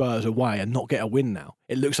to Spurs away and not get a win now.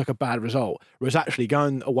 It looks like a bad result. Whereas actually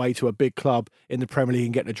going away to a big club in the Premier League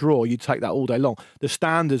and getting a draw, you take that all day long. The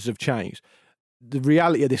standards have changed. The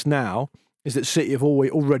reality of this now is that City have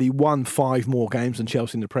already won 5 more games than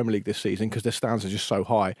Chelsea in the Premier League this season because their standards are just so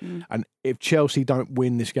high. And if Chelsea don't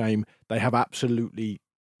win this game, they have absolutely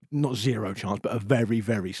not zero chance, but a very,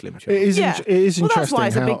 very slim chance. It is interesting. Well, that's why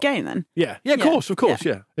it's a how- big game then. Yeah, of course.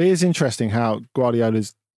 It is interesting how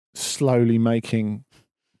Guardiola's slowly making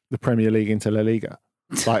the Premier League into La Liga,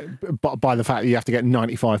 like by the fact that you have to get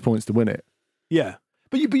 95 points to win it. Yeah,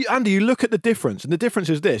 but Andy, you look at the difference, and the difference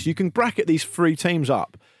is this: you can bracket these 3 teams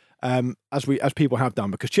up, as people have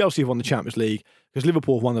done, because Chelsea have won the Champions League, because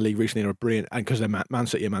Liverpool have won the league recently and are brilliant, and because they're Man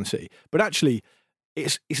City and Man City. But actually,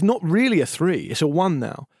 it's not really a 3; it's a 1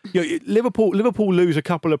 now. Liverpool lose a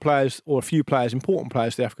couple of players or a few players, important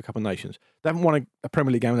players, to the Africa Cup of Nations. They haven't won a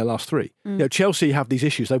Premier League game in their last 3. Chelsea have these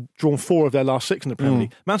issues. They've drawn 4 of their last 6 in the Premier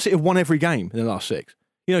League. Man City have won every game in the last 6.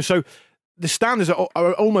 So the standards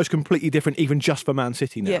are almost completely different, even just for Man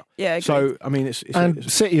City now. Yeah. So I mean,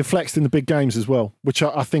 City have flexed in the big games as well, which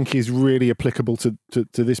I think is really applicable to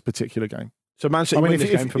this particular game. So Man City win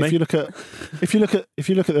this game for me. If you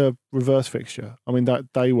look at the reverse fixture, I mean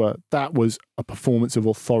that was a performance of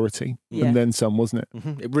authority and then some, wasn't it?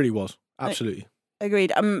 It really was. Absolutely.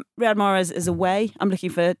 Agreed. Riyad Mahrez is away. I'm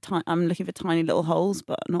looking for tiny little holes,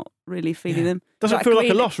 but not really feeling them. Doesn't feel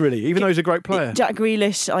like a loss, really, even though he's a great player. Jack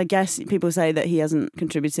Grealish, I guess people say that he hasn't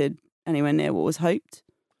contributed anywhere near what was hoped.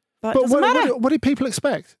 But it doesn't matter. What did people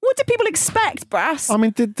expect? What did people expect, Brass? I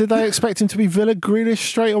mean, did they expect him to be Villa Grealish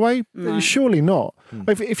straight away? No. Surely not.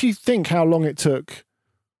 If you think how long it took,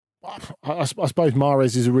 I suppose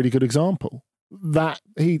Mahrez is a really good example. That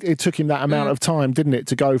it took him that amount of time, didn't it,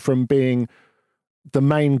 to go from being the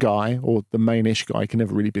main guy, or the main-ish guy. You can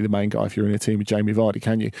never really be the main guy if you're in a team with Jamie Vardy,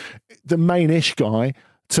 can you? The main-ish guy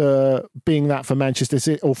to being that for Manchester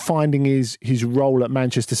City, or finding his role at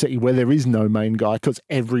Manchester City where there is no main guy because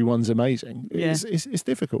everyone's amazing. It's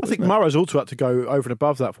difficult. I think Mahrez also had to go over and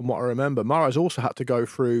above that, from what I remember. Mahrez also had to go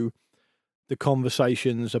through the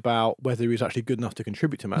conversations about whether he was actually good enough to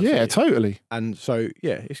contribute to Man City. Yeah, totally. And so,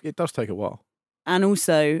 it does take a while. And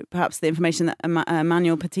also, perhaps the information that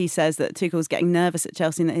Emmanuel Petit says that Tuchel's getting nervous at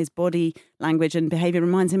Chelsea and that his body language and behaviour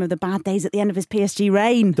reminds him of the bad days at the end of his PSG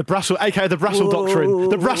reign. The Brassel, aka the Brassel Doctrine.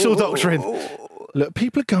 The Brassel Doctrine. Look,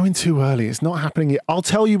 people are going too early. It's not happening yet. I'll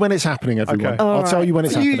tell you when it's happening, everyone. Okay. I'll tell you when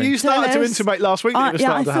it's happening. You started to intimate last week that it was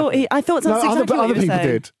starting to happen. I thought that's exactly what other you were people saying.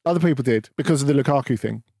 did. Other people did because of the Lukaku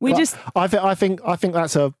thing. I think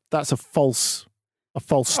that's a false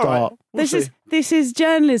start. Right. This is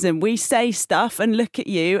journalism. We say stuff and look at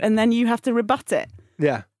you, and then you have to rebut it.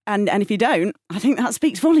 Yeah. And if you don't, I think that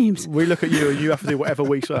speaks volumes. We look at you and you have to do whatever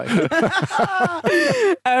we say.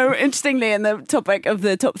 Interestingly, in the topic of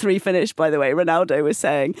the top 3 finish, by the way, Ronaldo was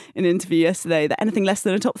saying in an interview yesterday that anything less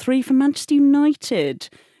than a top 3 for Manchester United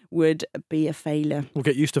would be a failure. We'll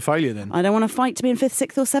get used to failure then. I don't want to fight to be in 5th,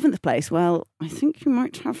 6th or 7th place. Well, I think you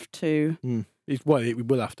might have to. Well, we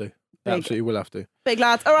will have to. Absolutely will have to. Big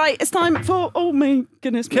lads. All right, it's time for... Oh, my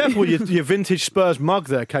goodness. Careful your vintage Spurs mug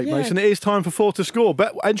there, Kate Mason. It is time for 4 to score.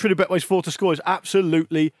 Entry to Betway's 4 to score is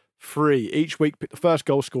absolutely free. Each week, pick the first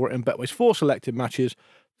goal scorer in Betway's 4 selected matches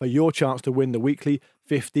for your chance to win the weekly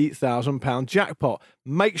 £50,000 jackpot.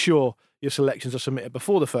 Make sure your selections are submitted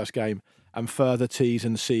before the first game, and further T's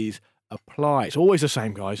and C's apply. It's always the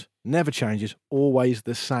same, guys. Never changes. Always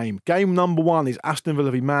the same. Game number 1 is Aston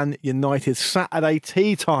Villa v Man United, Saturday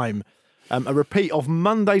tea time. A repeat of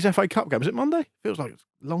Monday's FA Cup game. Is it Monday? Feels like it's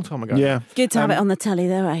a long time ago. Yeah. Good to have it on the telly,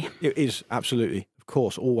 though, eh? It is, absolutely. Of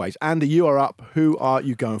course, always. Andy, you are up. Who are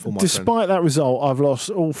you going for, my Despite friend? that result, I've lost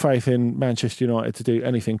all faith in Manchester United to do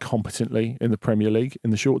anything competently in the Premier League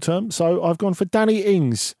in the short term. So I've gone for Danny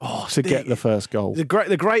Ings to get the first goal. The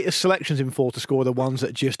greatest selections in 4 to score are the ones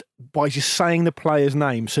that by just saying the player's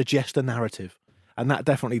name, suggest a narrative. And that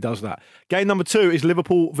definitely does that. Game number 2 is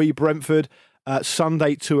Liverpool v Brentford.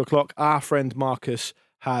 Sunday, 2:00. Our friend Marcus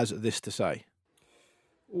has this to say.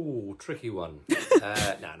 Ooh, tricky one.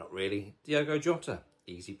 Nah, not really. Diogo Jota,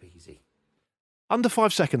 easy peasy. Under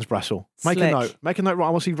 5 seconds, Brassel. Make Slick. a note. Make a note. Right, I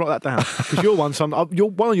want to see you write that down. Because your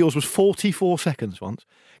one of yours was 44 seconds once.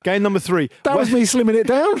 Game number 3. That was me slimming it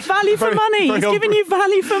down. Value for money. He's giving you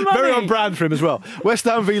value for money. Very on brand for him as well. West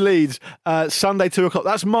Ham v Leeds, Sunday 2:00.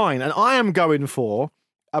 That's mine. And I am going for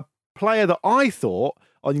a player that I thought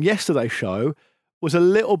on yesterday's show was a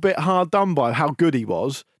little bit hard done by how good he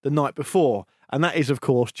was the night before. And that is, of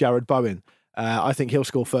course, Jared Bowen. I think he'll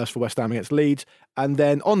score first for West Ham against Leeds. And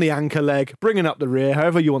then on the anchor leg, bringing up the rear,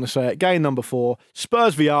 however you want to say it, game number 4,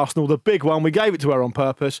 Spurs v Arsenal, the big one. We gave it to her on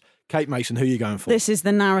purpose. Kate Mason, who are you going for? This is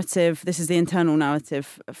the narrative. This is the internal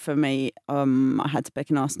narrative for me. I had to pick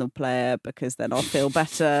an Arsenal player because then I'll feel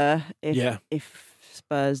better if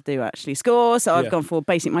Spurs do actually score. So I've gone for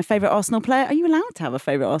basically my favourite Arsenal player. Are you allowed to have a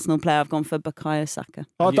favourite Arsenal player? I've gone for Bukayo Saka.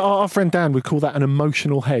 Our friend Dan would call that an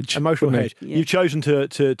emotional hedge. Emotional hedge. Yeah. You've chosen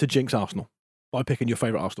to jinx Arsenal by picking your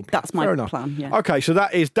favourite Arsenal player. That's my plan, yeah. Okay, so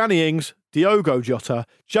that is Danny Ings, Diogo Jota,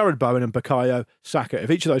 Jared Bowen and Bukayo Saka. If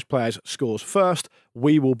each of those players scores first,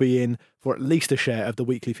 we will be in for at least a share of the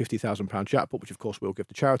weekly £50,000 jackpot, which of course we'll give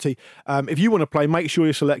to charity. If you want to play, make sure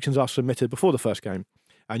your selections are submitted before the first game,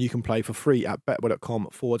 and you can play for free at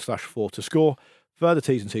betway.com/4 to score. Further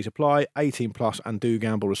T's and C's apply, 18 plus, and do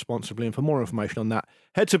gamble responsibly. And for more information on that,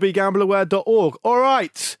 head to begambleaware.org. All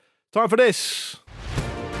right, time for this.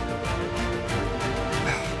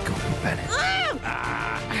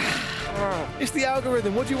 It's the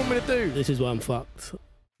algorithm. What do you want me to do? This is why I'm fucked.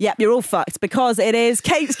 Yep, you're all fucked because it is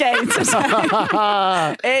Kate's game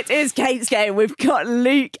today. It is Kate's game. We've got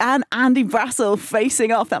Luke and Andy Brassel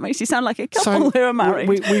facing off. That makes you sound like a couple who are married.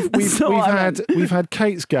 We've had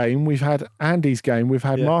Kate's game, we've had Andy's game, we've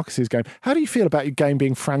had Marcus's game. How do you feel about your game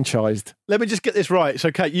being franchised? Let me just get this right. So,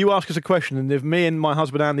 Kate, you ask us a question, and if me and my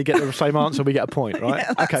husband Andy get the same answer, we get a point, right?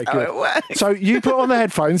 Yeah, that's okay, how good. it works. So you put on the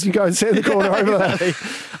headphones, you go and sit in the corner over there.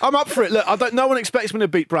 I'm up for it. Look, no one expects me to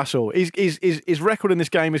beat Brassel. His record in this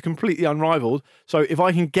game is completely unrivaled. So if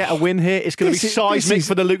I can get a win here, it's going to be seismic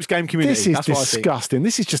for the Luke's game community. This is That's what I think. disgusting.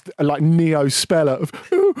 This is just like Neo Speller of,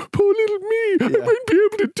 oh, poor little me, I won't be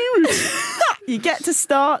able to do it. You get to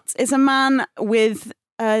start. It's a man with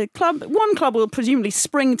a club. One club will presumably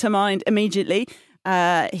spring to mind immediately.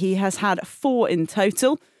 He has had 4 in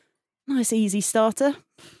total. Nice, easy starter.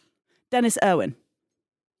 Dennis Irwin.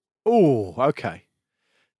 Oh, okay.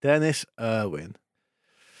 Dennis Irwin.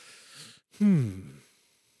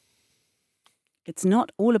 It's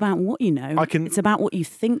not all about what you know. It's about what you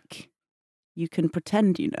think you can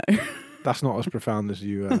pretend you know. That's not as profound as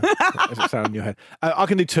you as it sounds in your head. I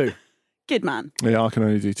can do 2. Good man. Yeah, I can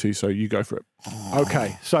only do 2, so you go for it.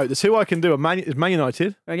 Okay, so the 2 I can do is Man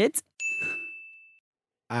United. Very good.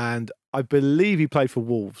 And I believe he played for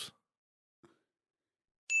Wolves.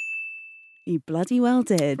 He bloody well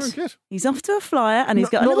did. Very good. He's off to a flyer, and he's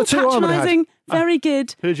got a not little the 2 I would have had. patronising. Very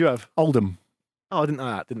good. Who did you have? Oldham. Oh, I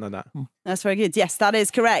didn't know that. That's very good. Yes, that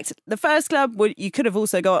is correct. The first club you could have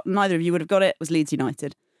also got, neither of you would have got it, was Leeds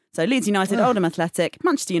United. So Leeds United, Oldham Athletic,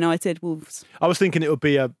 Manchester United, Wolves. I was thinking it would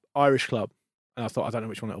be an Irish club. And I thought, I don't know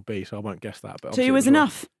which one it'll be, so I won't guess that. But 2 was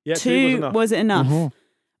enough. Yeah, 2 was enough. Mm-hmm.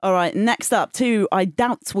 All right, next up, 2 I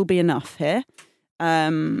doubt will be enough here.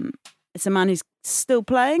 It's a man who's still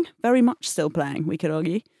playing, very much still playing, we could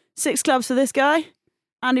argue. 6 clubs for this guy.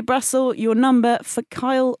 Andy Brassel, your number for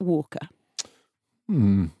Kyle Walker.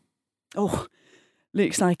 Oh,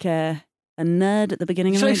 looks like a nerd at the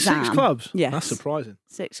beginning of an exam. 6 clubs? Yes. That's surprising.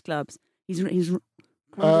 6 clubs. He's one of his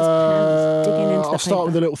pens digging into the I'll start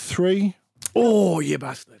with a paper. little 3. Oh, you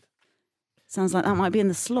bastard. Sounds like that might be in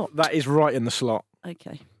the slot. That is right in the slot.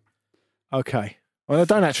 Okay. Okay. Well, I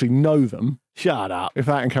don't actually know them. Shut up. If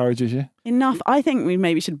that encourages you. Enough. I think we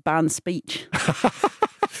maybe should ban speech.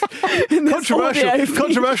 In this audio feed.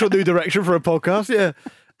 Controversial new direction for a podcast, yeah.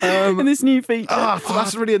 In this new feature.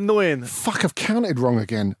 That's really annoying. Fuck, I've counted wrong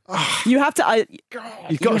again. You have to.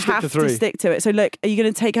 You've got to stick to 3. To stick to it. So look, are you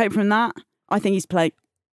going to take hope from that? I think he's playing.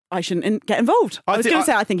 I shouldn't get involved. I was going to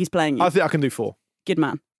say I think he's playing you. I think I can do 4. Good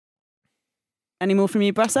man. Any more from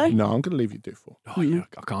you, Brasso? No, I'm going to leave you do 4. Oh, yeah,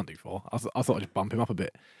 I can't do 4. I thought I'd just bump him up a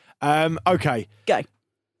bit. Okay. Go.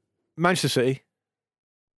 Manchester City.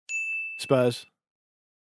 Spurs.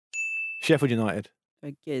 Sheffield United.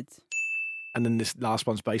 Very good. And then this last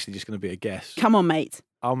one's basically just going to be a guess. Come on, mate.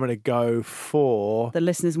 I'm going to go for... The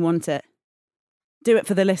listeners want it. Do it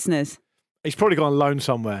for the listeners. He's probably gone loan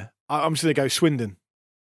somewhere. I'm just going to go Swindon.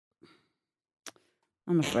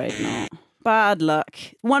 I'm afraid not. Bad luck.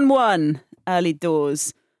 1-1 early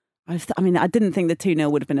doors. I didn't think the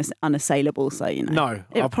 2-0 would have been unassailable, so, you know.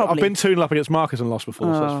 No, I've probably... been 2-0 up against Marcus and lost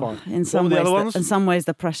before, so that's fine. In some what were ways, the other ones? In some ways,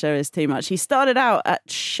 the pressure is too much. He started out at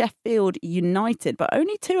Sheffield United, but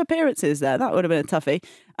only 2 appearances there. That would have been a toughie.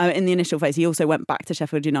 In the initial phase, he also went back to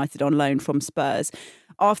Sheffield United on loan from Spurs.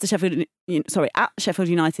 At Sheffield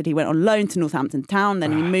United, he went on loan to Northampton Town.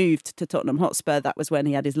 Then he moved to Tottenham Hotspur. That was when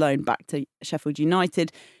he had his loan back to Sheffield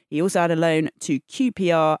United. He also had a loan to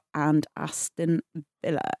QPR and Aston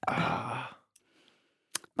Villa. Bad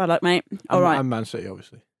luck, mate. All right. And Man City,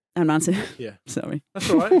 obviously. And Man City. Yeah. Sorry. That's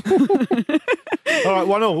all right. All right,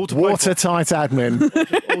 1-0. All to play Watertight admin.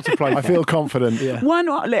 All to play I feel confident. Yeah.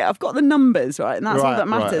 1-1. Look, I've got the numbers, right? And that's all that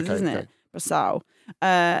matters, okay, isn't okay. it? Brassau.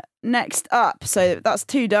 Next up. So that's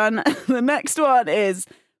 2 done. The next one is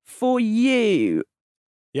for you.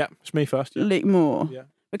 Yeah, it's me first. Yeah. Luke Moore. Yeah.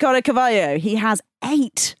 Ricardo Carvalho. He has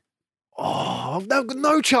 8. Oh, I've got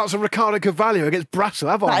no chance of Ricardo Carvalho against Brassel,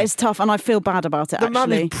 have I? That is tough, and I feel bad about it, the actually.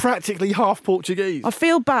 man is practically half Portuguese. I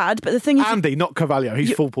feel bad, but the thing is... Andy, not Carvalho.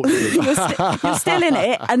 He's full Portuguese. You're still in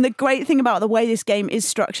it, and the great thing about the way this game is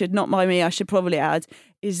structured, not by me, I should probably add,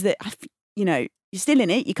 is that, you know, you're still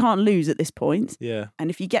in it. You can't lose at this point. Yeah.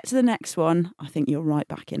 And if you get to the next one, I think you're right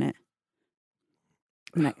back in it.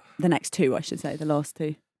 The next 2, I should say, the last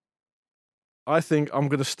 2. I think I'm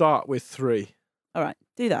going to start with 3. All right,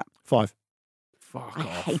 do that. 5. Fuck I off.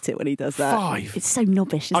 hate it when he does that. 5. It's so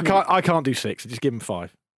knobbish, isn't I can't do 6. Just give him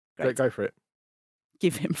 5. Great. Go for it.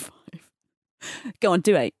 Give him 5. Go on,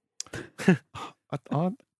 do 8.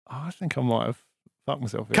 I think I might have fucked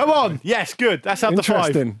myself. Come on. Yes, good. Let's have the 5.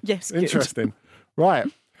 Interesting. Yes, good. Interesting. Right.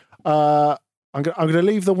 I'm going to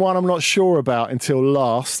leave the one I'm not sure about until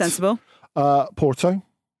last. Sensible. Porto.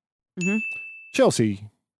 Mm-hmm. Chelsea.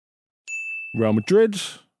 Real Madrid.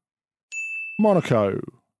 Monaco.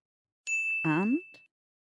 And?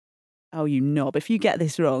 Oh, you knob. If you get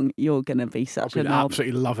this wrong, you're going to be such I'll a be knob.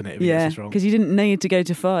 absolutely loving it if he Yeah, gets this wrong. because you didn't need to go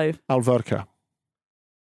to 5. Alverca.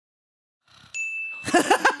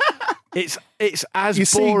 It's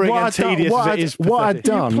as boring and tedious as it is pathetic. What I'd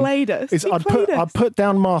done You played us. is You I'd played us. put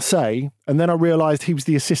down Marseille, and then I realised he was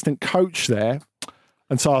the assistant coach there,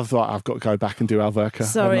 and so I thought I've got to go back and do Alverca.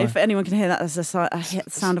 Sorry, haven't if anyone can hear that, there's I hear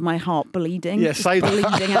the sound of my heart bleeding. Yeah, Just save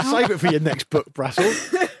bleeding out. it for your next book,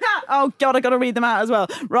 Brassel. Oh, God, I got to read them out as well.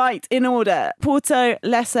 Right, in order. Porto,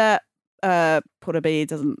 Lecce, Porto B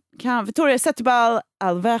doesn't count. Vitória, Setúbal,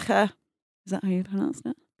 Alverca. Is that how you pronounce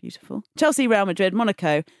it? Beautiful. Chelsea, Real Madrid,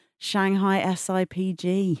 Monaco, Shanghai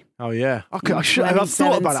SIPG. Oh, yeah. I've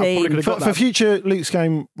thought about it. I probably could have got For that. future Luke's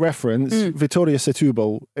game reference, Vitória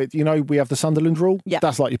Setúbal, you know, we have the Sunderland rule. Yeah.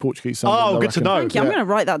 That's like your Portuguese Sunderland. Oh, I good to reckon. know. Thank you. I'm going to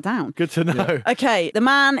write that down. Good to know. Okay, the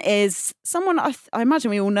man is someone I imagine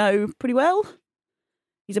we all know pretty well.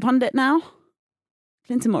 He's a pundit now.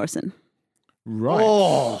 Clinton Morrison. Right.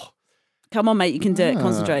 Oh, Come on, mate, you can do it.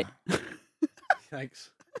 Concentrate.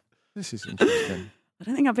 thanks. This is interesting. I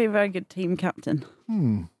don't think I'd be a very good team captain.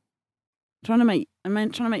 Hmm. I'm trying to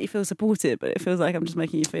make you feel supported, but it feels like I'm just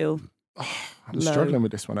making you feel I'm low. struggling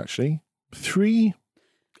with this one, actually. 3. Three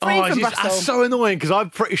Oh, from that's Brassel. so annoying because I'm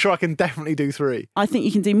pretty sure I can definitely do 3. I think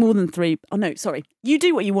you can do more than 3. Oh no, sorry. You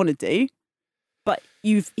do what you want to do, but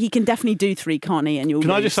he can definitely do 3, can't he? And you'll Can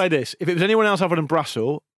I lose. just say this? If it was anyone else other than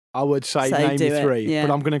Brassel, I would say name do me it, 3, yeah.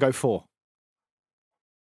 but I'm going to go 4.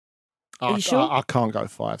 Are you sure? I can't go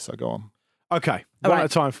 5, so go on. Okay, All one right.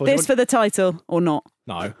 at a time for This for the title or not?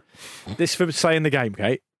 No. This for saying the game,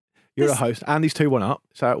 Kate. You're a host. Andy's 2-1 up.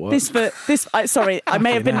 That's how it works. Sorry, I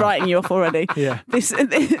may have been Fucking hell. writing you off already. Yeah. This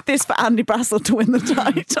for Andy Brassel to win the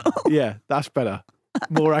title. Yeah, that's better.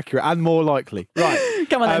 More accurate and more likely. Right.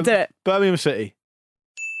 Come on, then, do it. Birmingham City.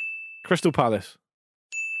 Crystal Palace.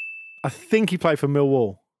 I think he played for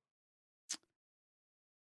Millwall.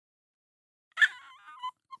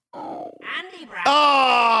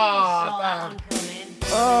 Oh!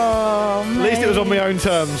 Oh, At least it was on my own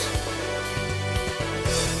terms.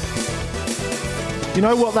 You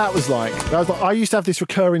know what that was like? I used to have this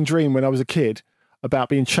recurring dream when I was a kid about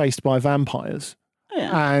being chased by vampires.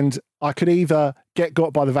 Yeah. And I could either get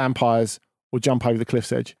got by the vampires or jump over the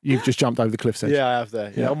cliff's edge. You've just jumped over the cliff's edge. Yeah, I have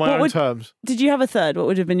there. Yeah, on my What own would- terms. Did you have a third? What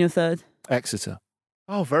would have been your third? Exeter.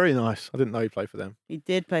 Oh, very nice. I didn't know he played for them. He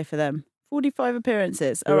did play for them. 45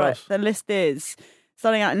 appearances. Who All right, else? the list is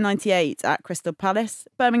starting out in 98 at Crystal Palace,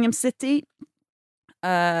 Birmingham City.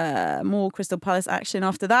 More Crystal Palace action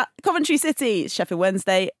after that. Coventry City, Sheffield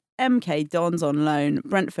Wednesday, MK Dons on loan,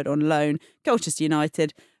 Brentford on loan, Colchester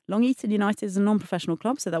United, Long Eaton United is a non-professional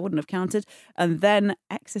club, so that wouldn't have counted. And then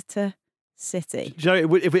Exeter City. Do you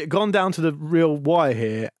know, if it had gone down to the real wire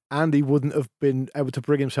here, Andy wouldn't have been able to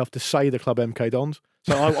bring himself to say the club MK Dons.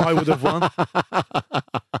 So I would have won.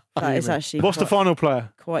 That is actually What's the final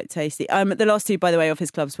player? Quite tasty. The last two, by the way, of his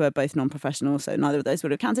clubs were both non-professional, so neither of those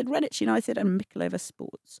would have counted. Redditch United and Mikulova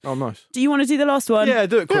Sports. Oh, nice. Do you want to do the last one? Yeah,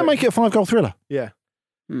 do it quick. Yeah, make it a 5-goal thriller. Yeah.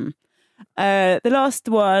 The last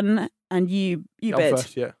one, and you bid,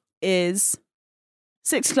 first, yeah. is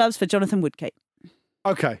 6 clubs for Jonathan Woodgate.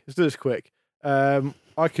 Okay, let's do this quick.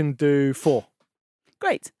 I can do 4.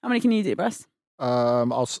 Great. How many can you do, Brass?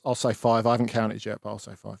 I'll say 5. I haven't counted yet, but I'll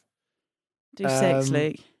say 5. Do 6,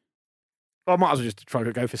 Luke. I might as well just try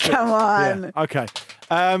to go for 6. Come on. Yeah. Okay.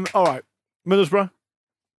 All right. Middlesbrough.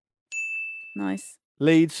 Nice.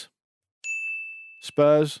 Leeds.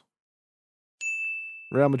 Spurs.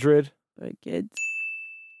 Real Madrid. Very good.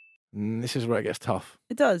 This is where it gets tough.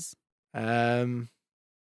 It does.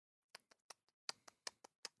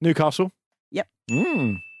 Newcastle. Yep.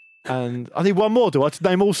 And I need one more, do I, to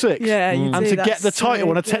name all 6? Yeah, you And do. to get the That's title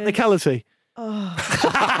so on a good. technicality. Oh.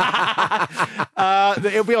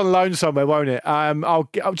 It'll be on loan somewhere, won't it? Do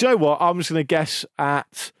you know what? I'm just going to guess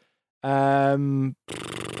at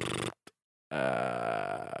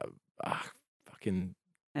fucking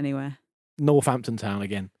Anywhere. Northampton Town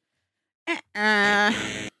again.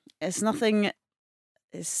 It's nothing.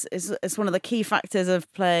 It's one of the key factors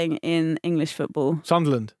of playing in English football.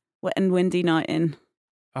 Sunderland. Wet and windy night in.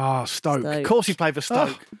 Stoke. Of course he played for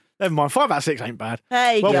Stoke. Never mind. 5 out of 6 ain't bad.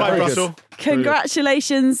 Hey, well guys. played, Russell.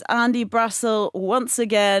 Congratulations, Andy Brassel. Once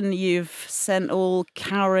again, you've sent all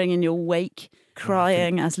cowering in your wake,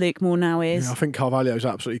 crying as Luke Moore now is. Yeah, I think Carvalho's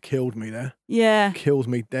absolutely killed me there. Yeah. Killed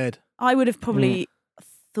me dead. I would have probably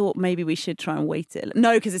thought maybe we should try and wait it.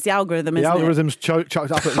 No, because it's the algorithm, The isn't algorithm's chucked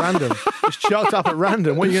up at random. It's chucked up at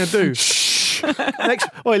random. What are you going to do?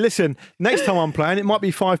 Listen, next time I'm playing, it might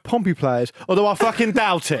be 5 Pompey players, although I fucking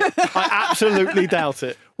doubt it. I absolutely doubt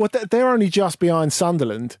it. Well, they're only just behind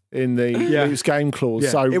Sunderland in the loose game clause,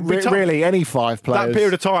 so It'd be tough. really any 5 players. That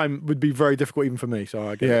period of time would be very difficult even for me, so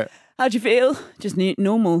I get it. How do you feel? Just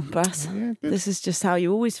normal, Brass. This is just how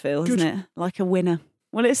you always feel, isn't it? Like a winner.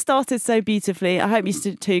 Well, it started so beautifully. I hope you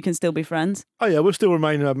two can still be friends. Oh, yeah, we'll still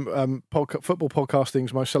remain football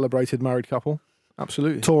podcasting's most celebrated married couple.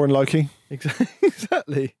 Absolutely. Tor and Loki.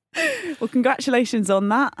 Exactly. Well, congratulations on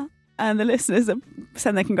that. And the listeners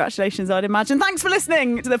send their congratulations, I'd imagine. Thanks for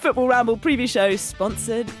listening to the Football Ramble preview show,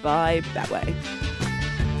 sponsored by Betway.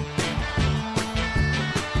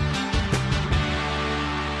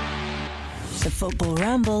 The Football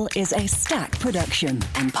Ramble is a Stack production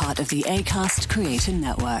and part of the Acast Creator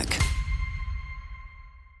Network.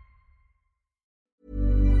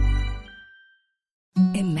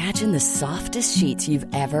 Imagine the softest sheets you've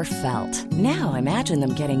ever felt. Now imagine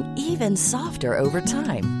them getting even softer over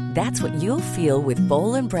time. That's what you'll feel with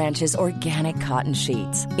Boll & Branch's organic cotton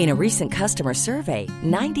sheets. In a recent customer survey,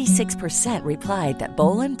 96% replied that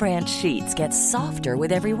Boll & Branch sheets get softer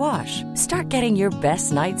with every wash. Start getting your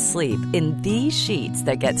best night's sleep in these sheets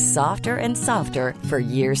that get softer and softer for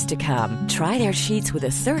years to come. Try their sheets with a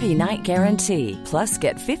 30-night guarantee. Plus,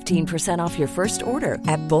 get 15% off your first order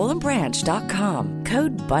at bollandbranch.com.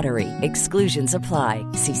 Code BUTTERY. Exclusions apply.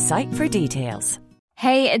 See site for details.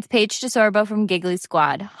 Hey, it's Paige DeSorbo from Giggly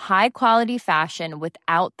Squad. High quality fashion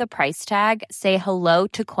without the price tag. Say hello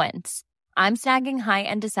to Quince. I'm snagging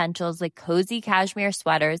high-end essentials like cozy cashmere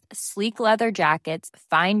sweaters, sleek leather jackets,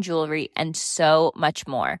 fine jewelry, and so much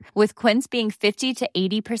more. With Quince being 50 to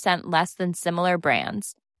 80% less than similar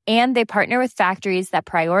brands. And they partner with factories that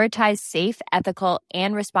prioritize safe, ethical,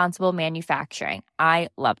 and responsible manufacturing. I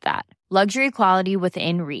love that. Luxury quality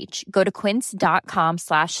within reach. Go to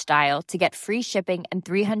quince.com/style to get free shipping and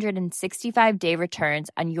 365-day returns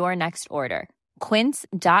on your next order.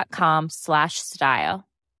 Quince.com/style.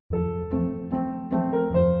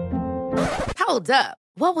 Hold up.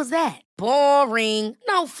 What was that? Boring.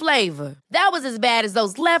 No flavor. That was as bad as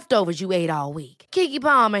those leftovers you ate all week. Keke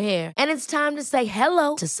Palmer here. And it's time to say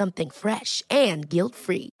hello to something fresh and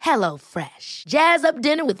guilt-free. Hello Fresh. Jazz up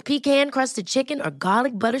dinner with pecan-crusted chicken or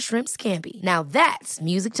garlic butter shrimp scampi. Now that's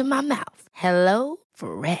music to my mouth. Hello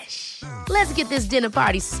Fresh. Let's get this dinner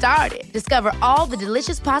party started. Discover all the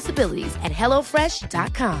delicious possibilities at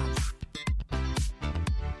HelloFresh.com.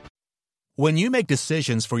 When you make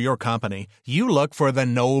decisions for your company, you look for the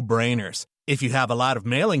no-brainers. If you have a lot of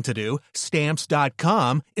mailing to do,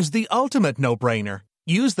 Stamps.com is the ultimate no-brainer.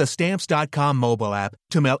 Use the Stamps.com mobile app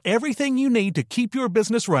to mail everything you need to keep your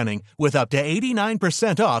business running with up to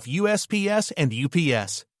 89% off USPS and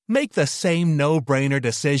UPS. Make the same no-brainer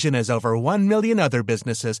decision as over 1 million other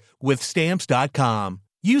businesses with Stamps.com.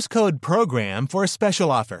 Use code PROGRAM for a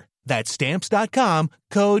special offer. That's Stamps.com,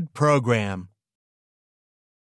 code PROGRAM.